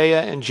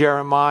Isaiah and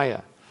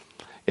Jeremiah.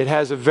 It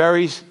has a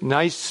very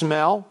nice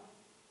smell.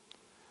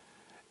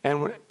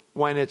 And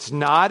when it's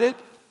knotted,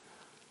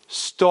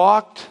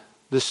 stalked,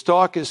 the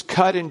stalk is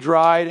cut and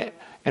dried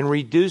and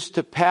reduced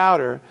to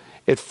powder.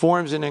 It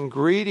forms an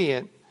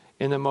ingredient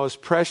in the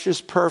most precious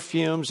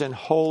perfumes and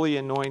holy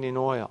anointing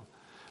oil.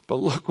 But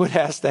look what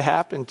has to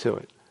happen to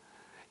it.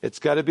 It's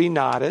got to be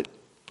knotted.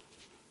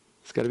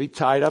 It's got to be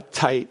tied up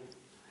tight.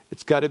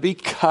 It's got to be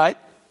cut.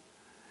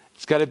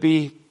 It's got to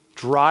be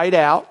dried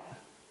out.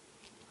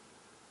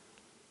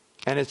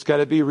 And it's got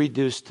to be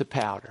reduced to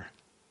powder.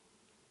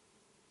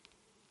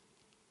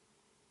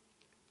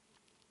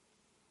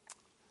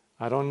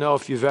 I don't know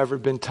if you've ever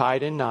been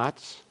tied in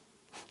knots.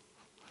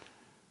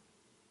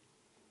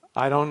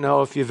 I don't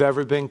know if you've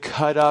ever been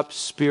cut up,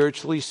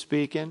 spiritually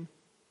speaking.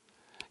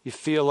 You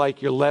feel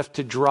like you're left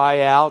to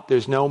dry out.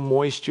 There's no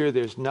moisture.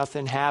 There's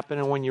nothing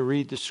happening when you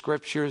read the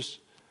scriptures.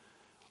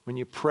 When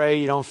you pray,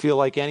 you don't feel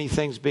like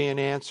anything's being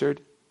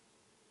answered.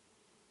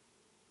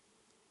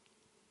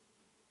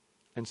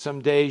 And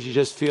some days you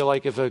just feel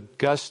like if a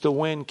gust of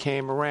wind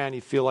came around,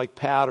 you feel like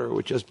powder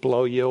would just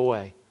blow you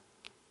away.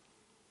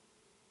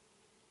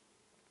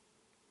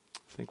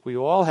 I think we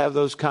all have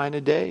those kind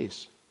of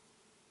days.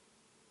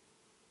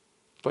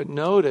 But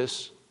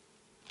notice,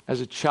 as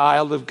a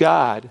child of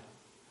God,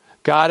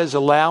 God is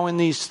allowing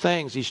these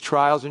things, these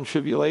trials and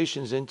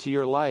tribulations into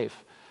your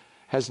life.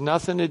 Has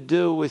nothing to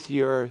do with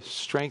your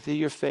strength of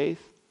your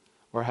faith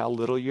or how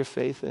little your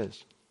faith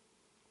is.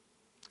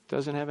 It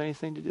doesn't have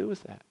anything to do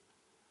with that.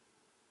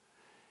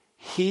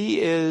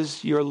 He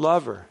is your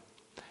lover.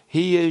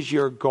 He is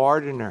your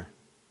gardener.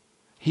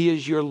 He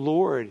is your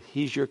Lord.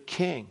 He's your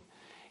king.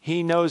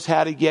 He knows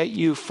how to get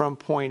you from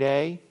point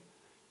A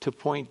to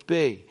point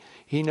B.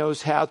 He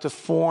knows how to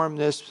form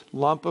this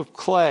lump of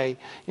clay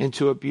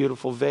into a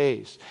beautiful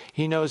vase.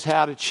 He knows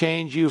how to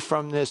change you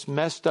from this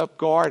messed up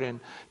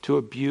garden to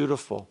a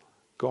beautiful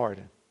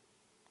garden.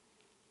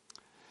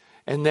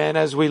 And then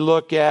as we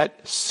look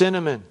at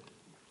cinnamon,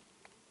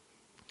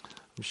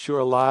 I'm sure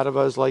a lot of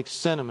us like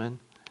cinnamon.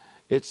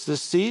 It's the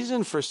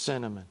season for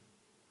cinnamon.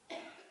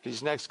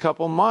 These next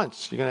couple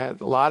months, you're going to have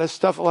a lot of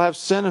stuff will have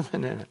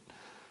cinnamon in it.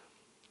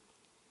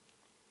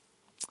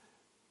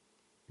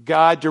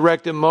 God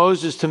directed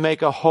Moses to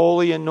make a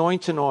holy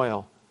anointing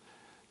oil.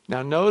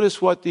 Now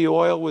notice what the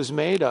oil was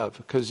made of,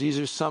 because these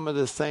are some of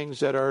the things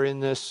that are in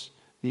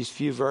these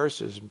few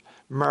verses.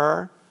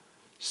 Myrrh,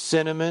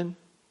 cinnamon,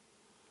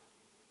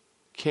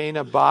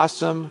 canna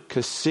balsam,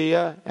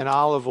 cassia, and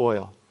olive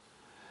oil.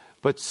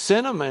 But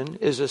cinnamon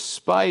is a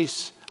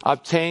spice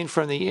obtained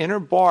from the inner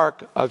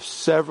bark of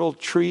several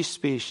tree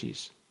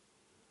species.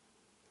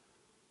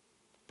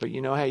 But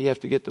you know how you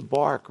have to get the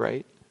bark,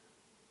 right?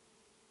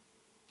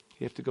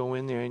 You have to go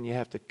in there and you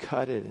have to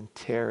cut it and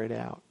tear it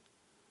out.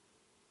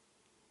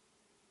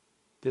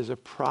 There's a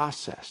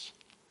process.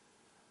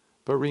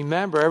 But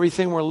remember,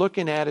 everything we're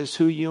looking at is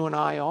who you and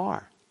I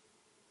are.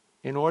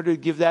 In order to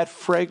give that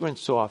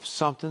fragrance off,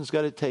 something's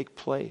got to take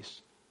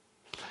place.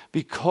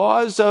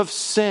 Because of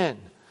sin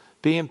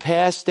being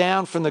passed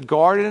down from the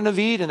Garden of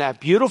Eden, that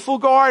beautiful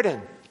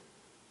garden.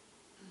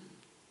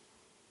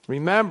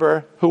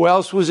 Remember, who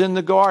else was in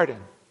the garden?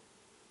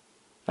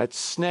 That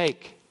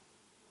snake.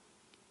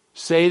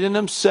 Satan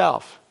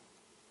himself.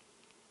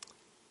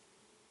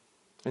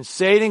 And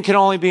Satan can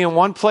only be in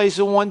one place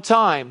at one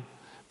time,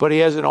 but he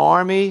has an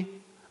army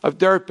of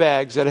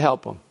dirtbags that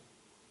help him.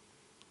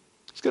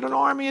 He's got an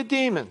army of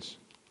demons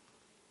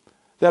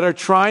that are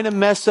trying to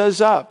mess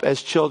us up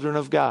as children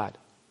of God.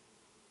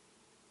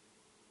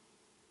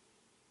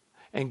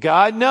 And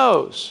God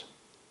knows,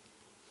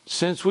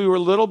 since we were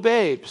little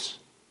babes,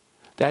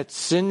 that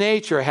sin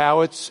nature,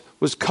 how it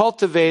was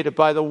cultivated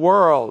by the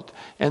world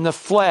and the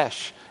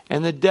flesh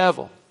and the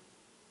devil.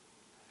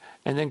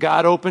 And then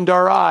God opened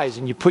our eyes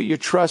and you put your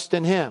trust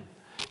in him.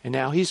 And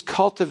now he's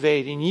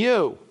cultivating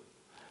you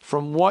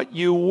from what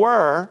you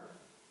were.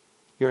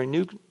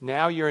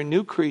 Now you're a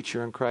new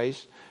creature in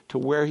Christ to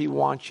where he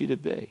wants you to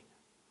be.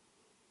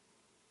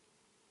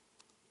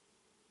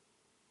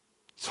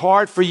 It's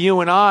hard for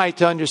you and I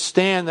to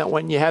understand that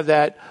when you have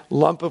that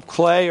lump of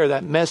clay or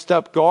that messed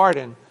up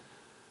garden,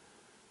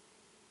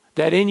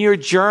 that in your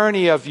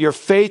journey of your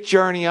faith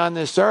journey on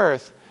this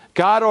earth,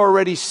 God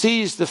already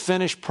sees the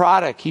finished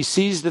product. He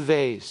sees the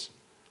vase.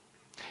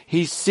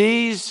 He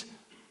sees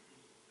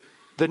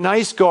the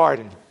nice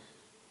garden.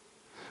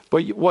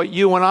 But what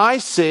you and I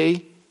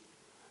see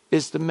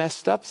is the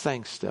messed up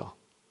thing still.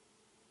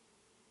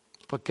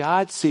 But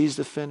God sees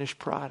the finished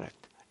product.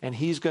 And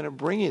he's going to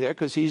bring you there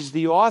because he's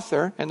the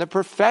author and the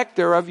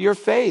perfecter of your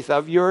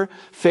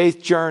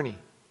faith journey.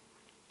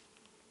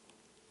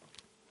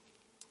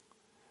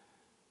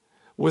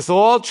 With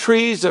all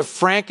trees of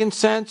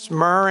frankincense,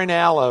 myrrh, and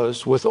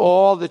aloes, with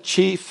all the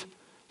chief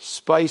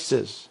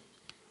spices.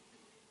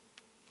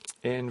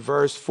 In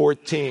verse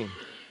 14.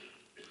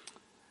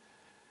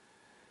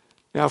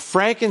 Now,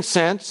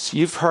 frankincense,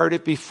 you've heard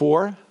it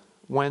before,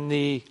 when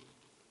the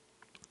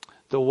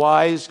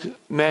wise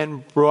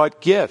men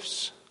brought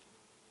gifts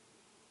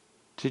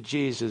to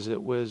Jesus.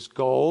 It was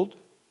gold,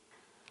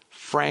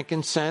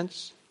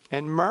 frankincense,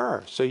 and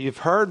myrrh. So you've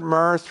heard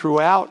myrrh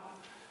throughout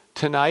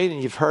tonight,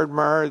 and you've heard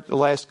myrrh the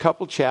last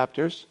couple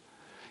chapters.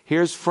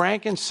 Here's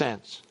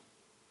frankincense.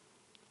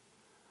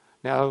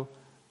 Now,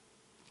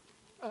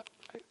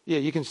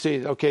 you can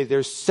see, okay,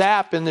 there's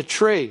sap in the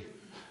tree.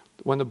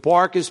 When the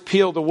bark is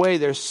peeled away,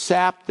 there's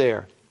sap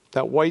there.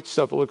 That white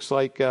stuff looks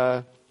like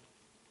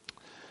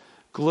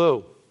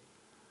glue.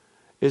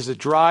 Is the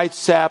dried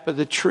sap of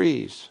the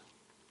trees.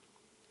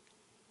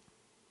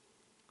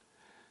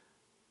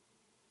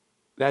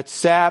 That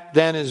sap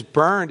then is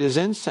burned as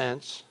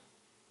incense.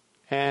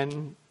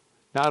 And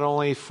not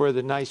only for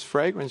the nice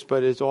fragrance,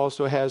 but it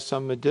also has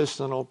some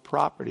medicinal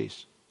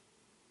properties.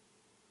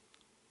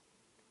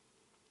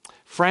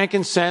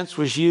 Frankincense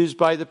was used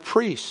by the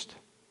priest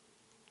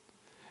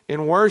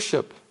in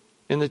worship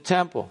in the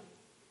temple.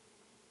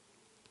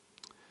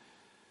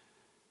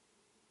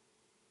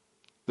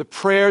 The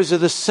prayers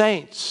of the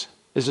saints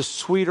is a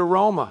sweet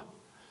aroma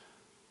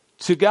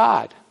to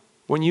God.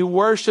 When you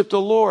worship the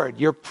Lord,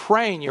 you're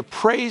praying, you're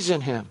praising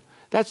him.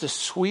 That's a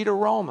sweet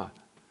aroma.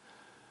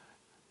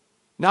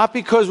 Not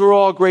because we're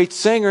all great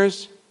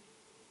singers,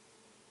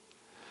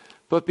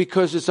 but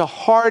because it's a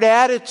heart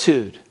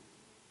attitude.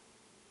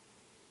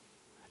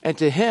 And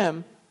to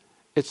him,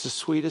 it's the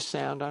sweetest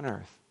sound on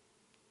earth.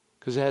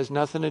 Because it has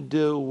nothing to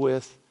do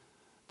with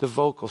the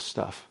vocal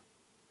stuff.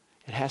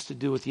 It has to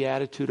do with the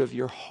attitude of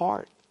your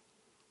heart.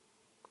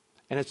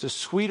 And it's a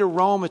sweet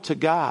aroma to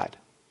God.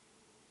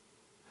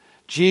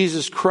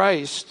 Jesus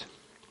Christ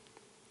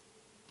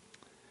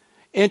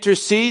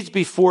intercedes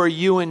before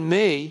you and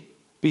me,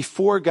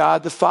 before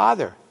God the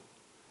Father.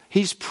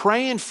 He's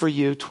praying for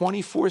you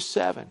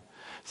 24/7.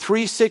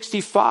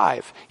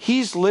 365.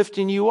 He's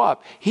lifting you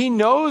up. He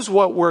knows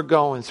what we're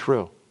going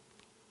through.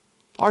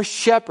 Our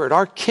shepherd,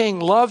 our king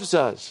loves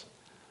us.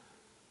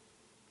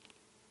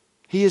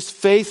 He is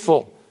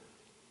faithful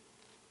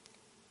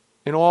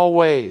in all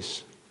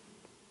ways.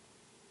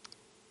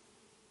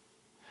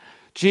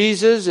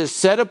 Jesus is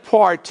set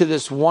apart to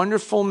this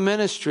wonderful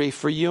ministry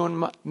for you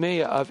and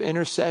me of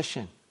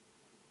intercession.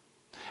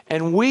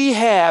 And we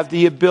have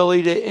the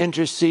ability to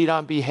intercede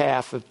on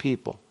behalf of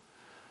people.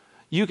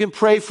 You can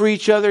pray for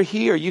each other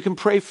here. You can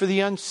pray for the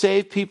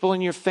unsaved people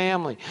in your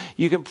family.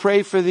 You can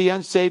pray for the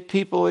unsaved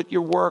people at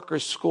your work or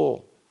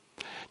school.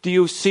 Do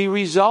you see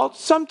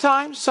results?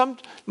 Sometimes. Some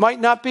might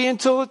not be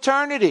until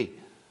eternity.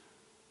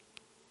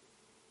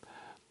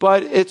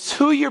 But it's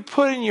who you're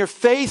putting your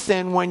faith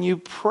in when you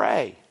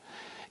pray.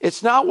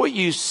 It's not what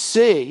you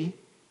see.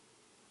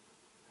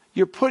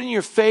 You're putting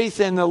your faith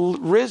in the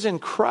risen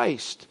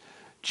Christ.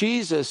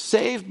 Jesus,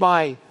 save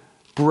my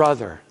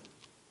brother.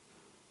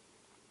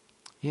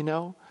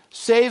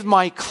 Save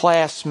my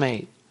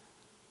classmate.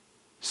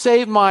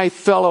 Save my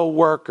fellow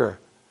worker.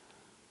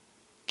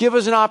 Give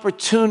us an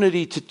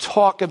opportunity to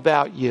talk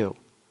about you.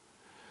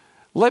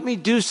 Let me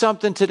do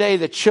something today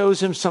that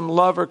shows him some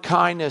love or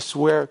kindness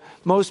where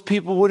most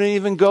people wouldn't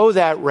even go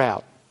that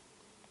route.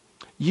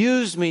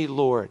 Use me,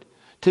 Lord,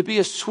 to be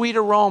a sweet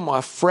aroma,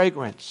 a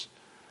fragrance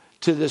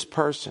to this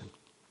person.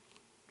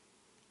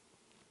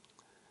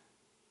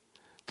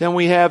 Then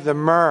we have the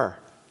myrrh.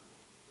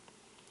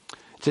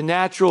 It's a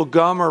natural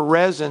gum or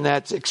resin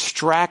that's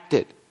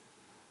extracted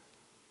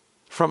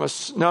from a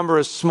number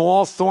of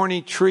small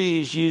thorny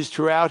trees used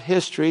throughout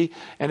history,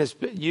 and it's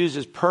used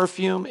as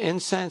perfume,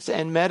 incense,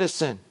 and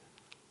medicine.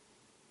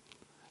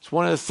 It's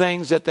one of the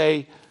things that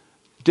they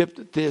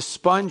dipped the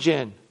sponge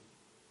in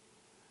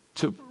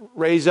to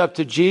raise up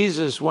to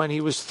Jesus when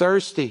he was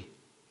thirsty.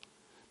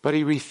 But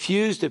he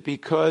refused it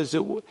because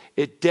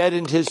it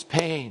deadened his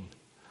pain.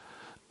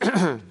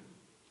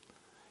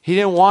 He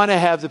didn't want to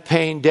have the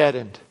pain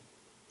deadened.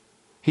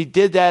 He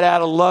did that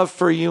out of love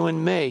for you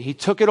and me. He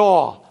took it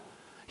all.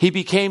 He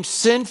became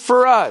sin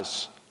for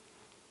us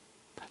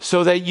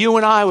so that you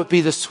and I would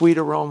be the sweet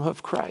aroma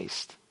of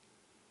Christ.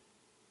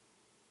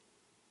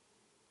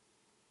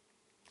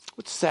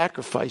 What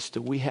sacrifice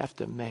do we have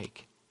to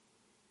make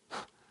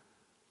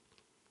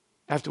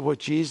after what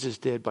Jesus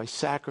did by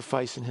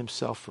sacrificing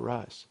himself for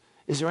us?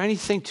 Is there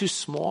anything too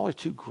small or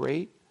too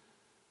great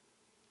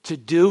to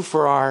do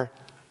for our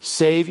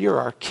Savior,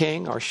 our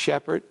King, our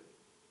Shepherd?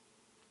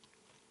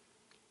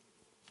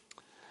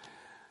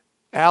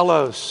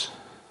 Aloes.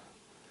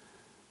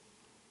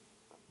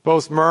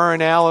 Both myrrh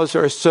and aloes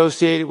are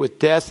associated with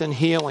death and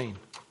healing.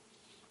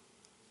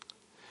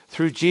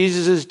 Through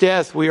Jesus'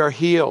 death, we are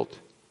healed.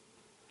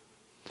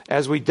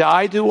 As we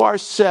die to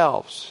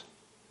ourselves,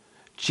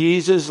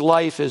 Jesus'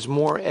 life is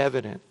more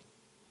evident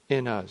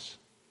in us.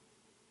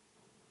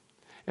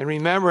 And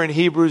remember in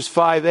Hebrews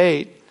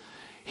 5:8,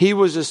 he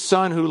was a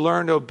son who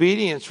learned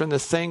obedience from the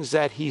things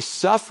that he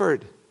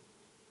suffered.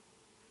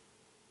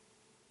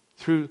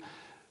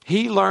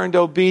 He learned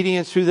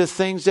obedience through the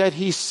things that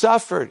he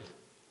suffered.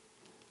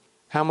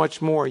 How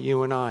much more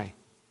you and I?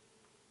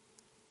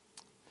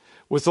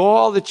 With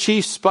all the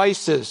chief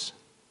spices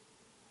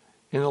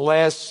in the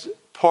last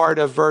part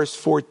of verse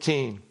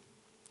 14,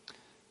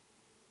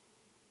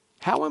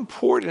 how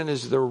important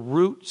is the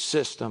root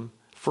system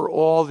for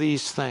all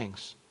these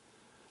things?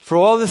 For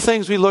all the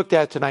things we looked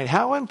at tonight,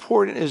 how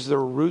important is the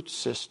root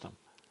system?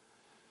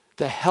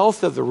 The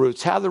health of the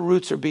roots, how the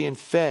roots are being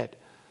fed,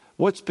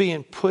 what's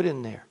being put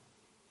in there.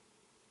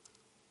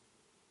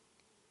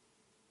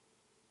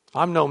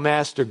 I'm no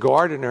master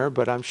gardener,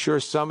 but I'm sure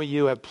some of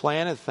you have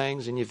planted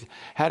things and you've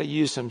had to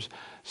use some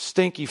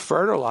stinky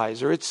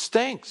fertilizer. It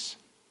stinks.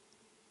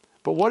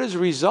 But what is the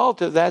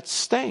result of that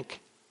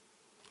stink?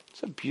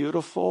 It's a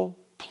beautiful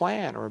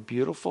plant or a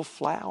beautiful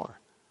flower.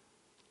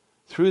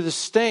 Through the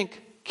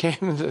stink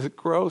came the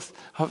growth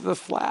of the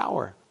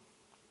flower.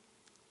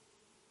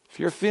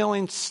 If you're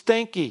feeling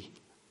stinky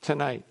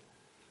tonight,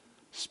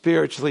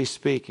 spiritually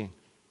speaking,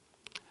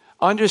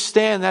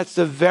 understand that's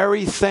the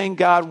very thing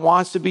God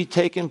wants to be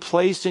taking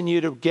place in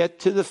you to get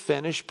to the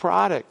finished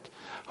product.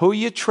 Who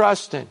you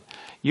trust in?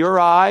 Your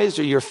eyes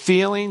or your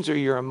feelings or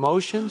your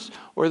emotions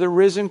or the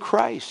risen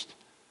Christ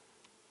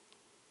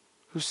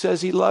who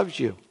says he loves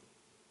you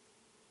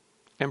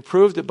and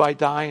proved it by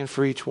dying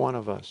for each one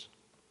of us.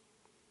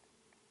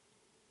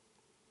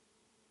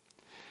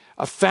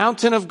 A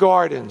fountain of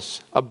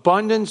gardens,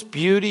 abundance,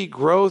 beauty,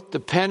 growth,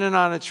 dependent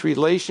on its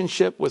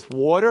relationship with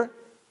water,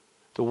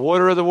 the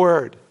water of the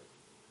Word.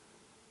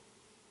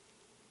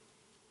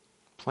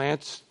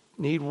 Plants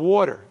need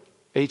water,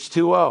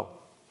 H2O.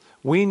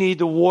 We need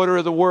the water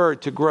of the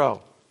Word to grow.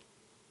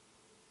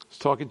 I was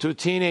talking to a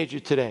teenager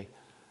today.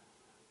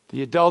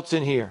 The adults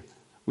in here,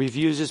 we've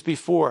used this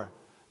before.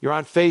 You're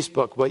on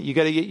Facebook, but you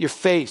got to get your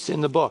face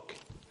in the book.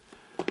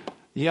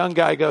 The young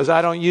guy goes,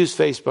 I don't use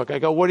Facebook. I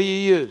go, what do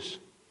you use?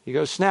 He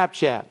goes,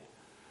 Snapchat.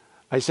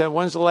 I said,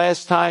 when's the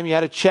last time you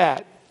had a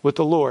chat with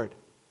the Lord?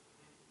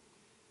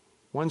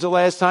 When's the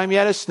last time you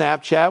had a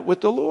Snapchat with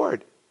the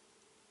Lord?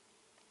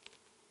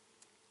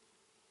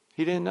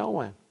 He didn't know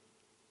when.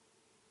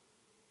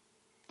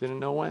 Didn't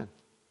know when.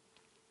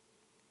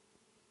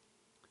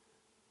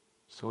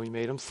 So he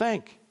made him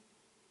think.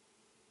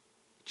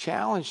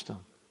 Challenged him.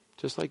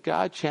 Just like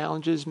God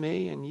challenges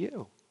me and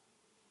you.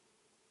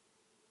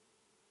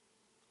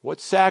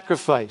 What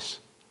sacrifice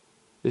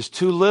is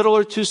too little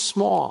or too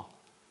small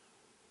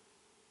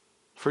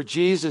for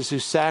Jesus, who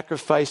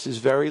sacrificed his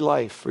very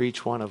life for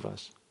each one of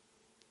us?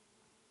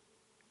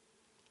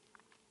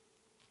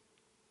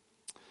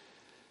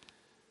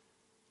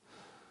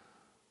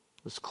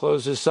 Let's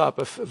close this up.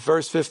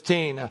 Verse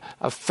 15.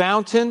 A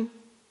fountain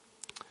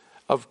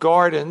of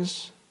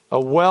gardens, a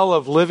well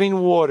of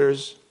living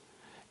waters,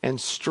 and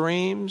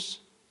streams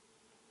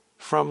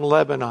from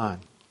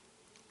Lebanon.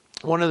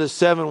 One of the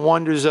 7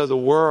 wonders of the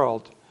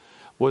world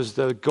was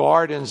the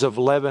gardens of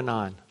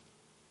Lebanon.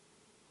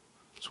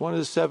 It's one of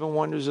the 7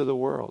 wonders of the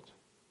world.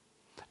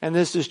 And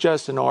this is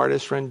just an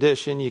artist's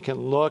rendition. You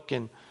can look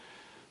and,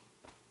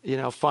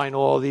 find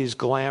all these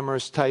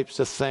glamorous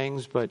types of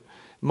things, but it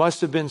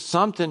must have been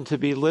something to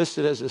be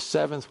listed as the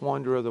 7th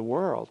wonder of the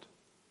world.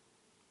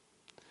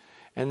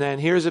 And then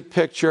here's a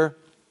picture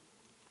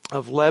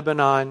of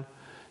Lebanon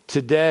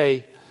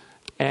today.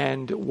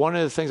 And one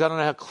of the things, I don't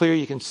know how clear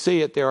you can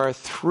see it, there are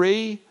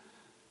 3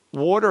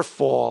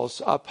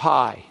 waterfalls up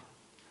high.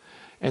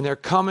 And they're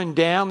coming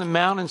down the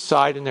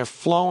mountainside and they're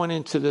flowing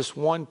into this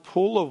one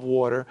pool of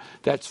water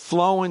that's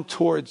flowing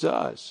towards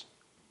us.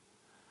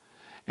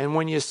 And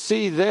when you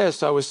see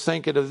this, I was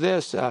thinking of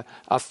this, a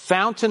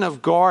fountain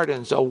of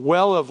gardens, a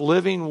well of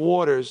living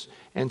waters,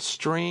 and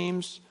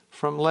streams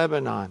from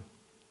Lebanon.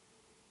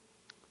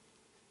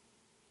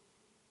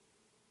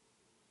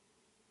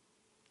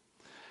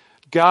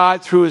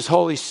 God, through his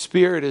Holy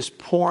Spirit, is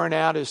pouring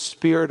out his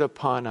Spirit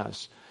upon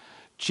us.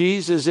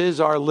 Jesus is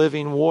our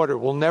living water.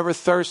 We'll never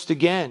thirst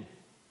again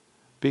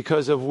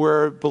because of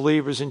we're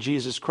believers in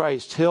Jesus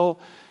Christ.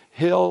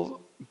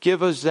 He'll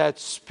give us that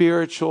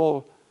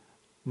spiritual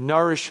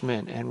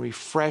nourishment and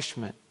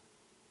refreshment.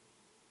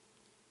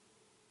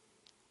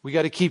 We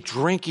got to keep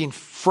drinking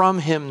from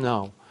him,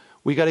 though.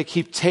 We got to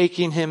keep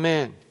taking him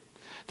in.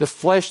 The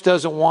flesh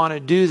doesn't want to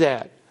do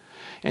that.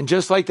 And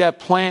just like that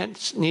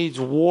plant needs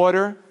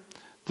water,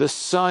 the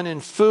sun,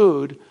 and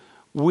food,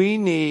 we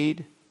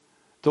need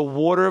the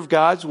water of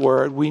God's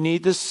word. We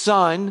need the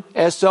sun,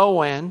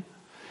 S-O-N,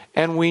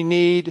 and we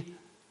need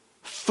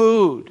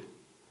food.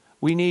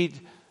 We need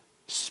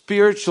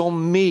spiritual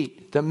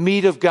meat, the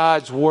meat of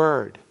God's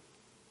word.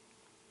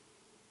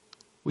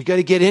 We got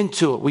to get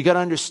into it. We got to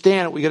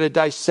understand it. We got to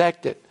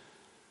dissect it.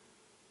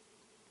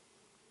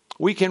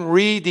 We can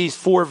read these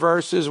 4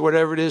 verses,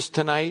 whatever it is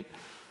tonight,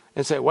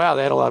 and say, wow,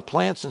 they had a lot of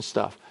plants and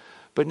stuff.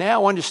 But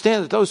now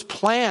understand that those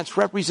plants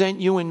represent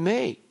you and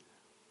me.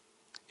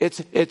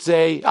 It's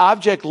a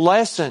object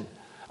lesson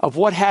of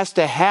what has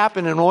to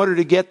happen in order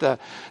to get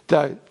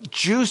the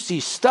juicy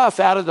stuff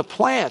out of the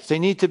plants. They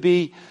need to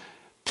be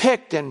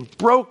picked and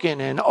broken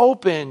and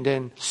opened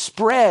and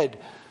spread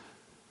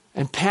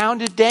and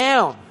pounded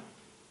down.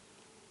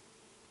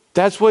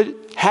 That's what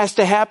has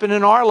to happen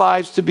in our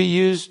lives to be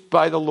used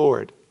by the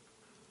Lord.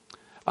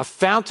 A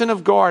fountain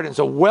of gardens,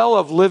 a well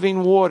of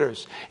living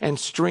waters, and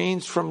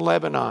streams from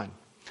Lebanon.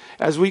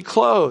 As we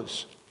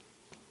close,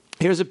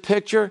 here's a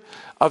picture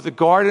of the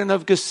Garden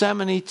of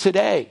Gethsemane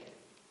today,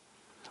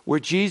 where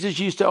Jesus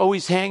used to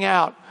always hang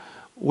out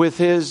with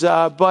his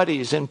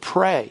buddies and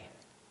pray.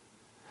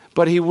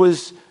 But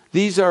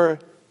these are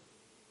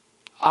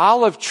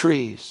olive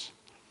trees.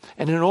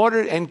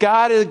 And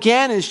God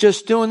again is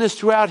just doing this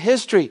throughout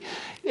history.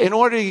 In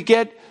order to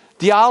get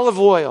the olive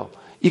oil,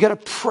 you got to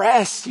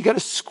press, you got to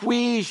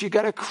squeeze, you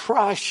got to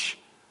crush.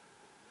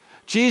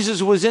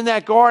 Jesus was in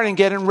that garden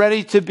getting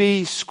ready to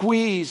be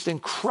squeezed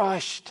and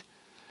crushed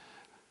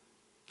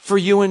for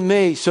you and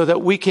me, so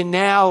that we can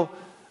now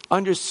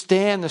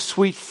understand the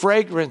sweet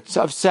fragrance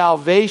of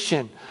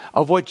salvation,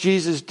 of what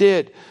Jesus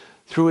did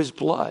through his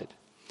blood.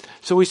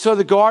 So we saw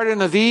the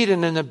Garden of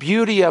Eden and the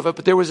beauty of it,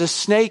 but there was a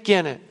snake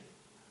in it.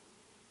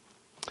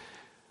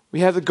 We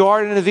have the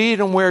Garden of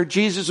Eden where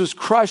Jesus was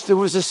crushed. There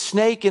was a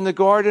snake in the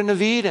Garden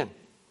of Eden.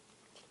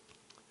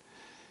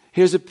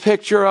 Here's a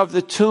picture of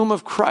the tomb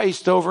of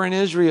Christ over in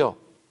Israel.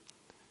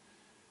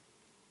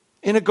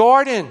 In a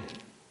garden.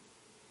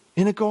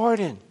 In a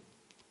garden.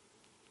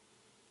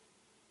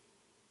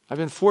 I've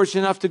been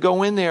fortunate enough to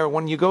go in there.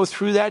 When you go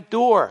through that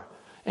door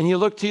and you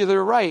look to the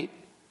right,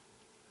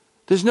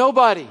 there's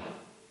nobody.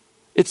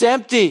 It's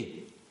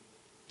empty.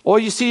 All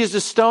you see is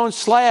a stone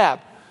slab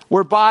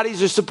where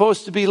bodies are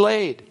supposed to be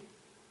laid.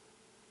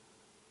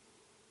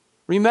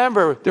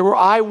 Remember, there were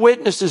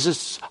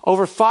eyewitnesses.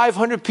 Over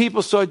 500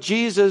 people saw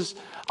Jesus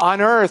on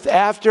earth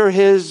after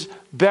his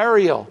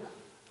burial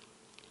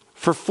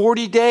for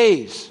 40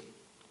 days.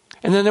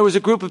 And then there was a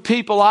group of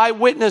people,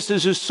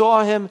 eyewitnesses, who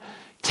saw him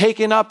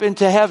taken up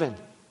into heaven.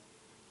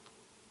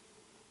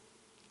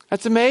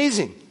 That's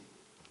amazing.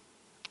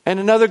 And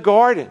another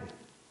garden.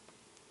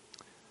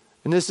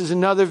 And this is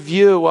another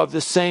view of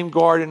the same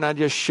garden I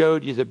just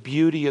showed you, the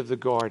beauty of the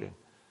garden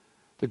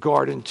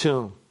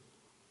tomb.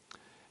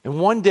 And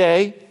one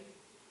day,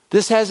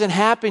 This hasn't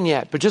happened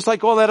yet. But just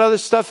like all that other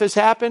stuff has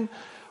happened,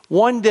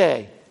 one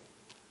day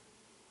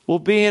we'll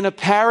be in a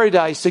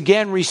paradise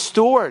again,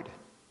 restored.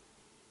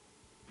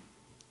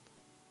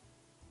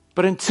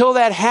 But until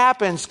that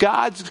happens,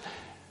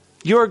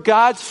 you're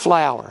God's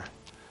flower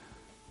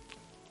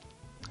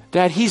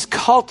that He's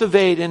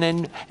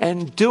cultivating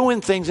and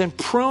doing things and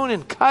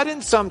pruning,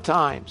 cutting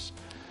sometimes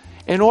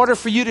in order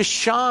for you to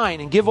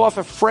shine and give off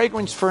a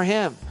fragrance for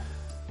Him,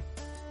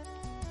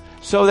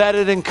 so that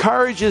it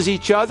encourages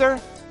each other,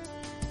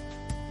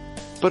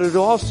 but it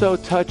also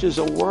touches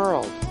a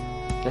world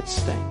that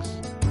stinks.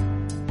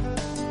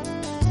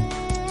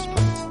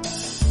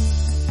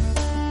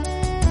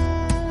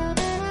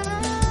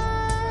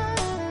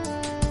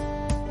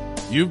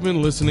 You've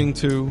been listening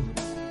to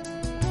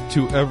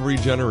Every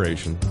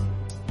Generation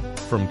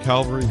from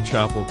Calvary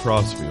Chapel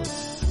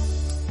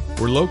Crossfields.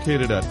 We're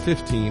located at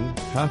 15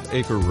 Half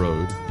Acre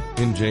Road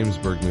in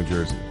Jamesburg, New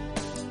Jersey.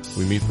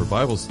 We meet for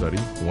Bible study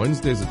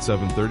Wednesdays at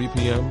 7:30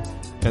 p.m.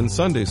 and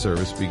Sunday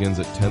service begins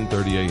at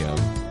 10:30 a.m.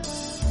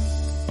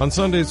 On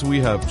Sundays, we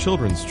have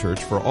children's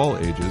church for all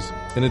ages,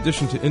 in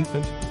addition to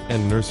infant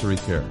and nursery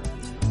care.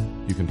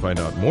 You can find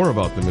out more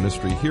about the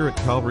ministry here at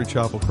Calvary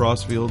Chapel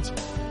Crossfields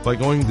by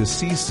going to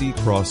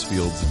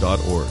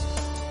cccrossfields.org.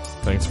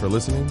 Thanks for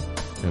listening,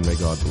 and may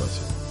God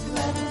bless you.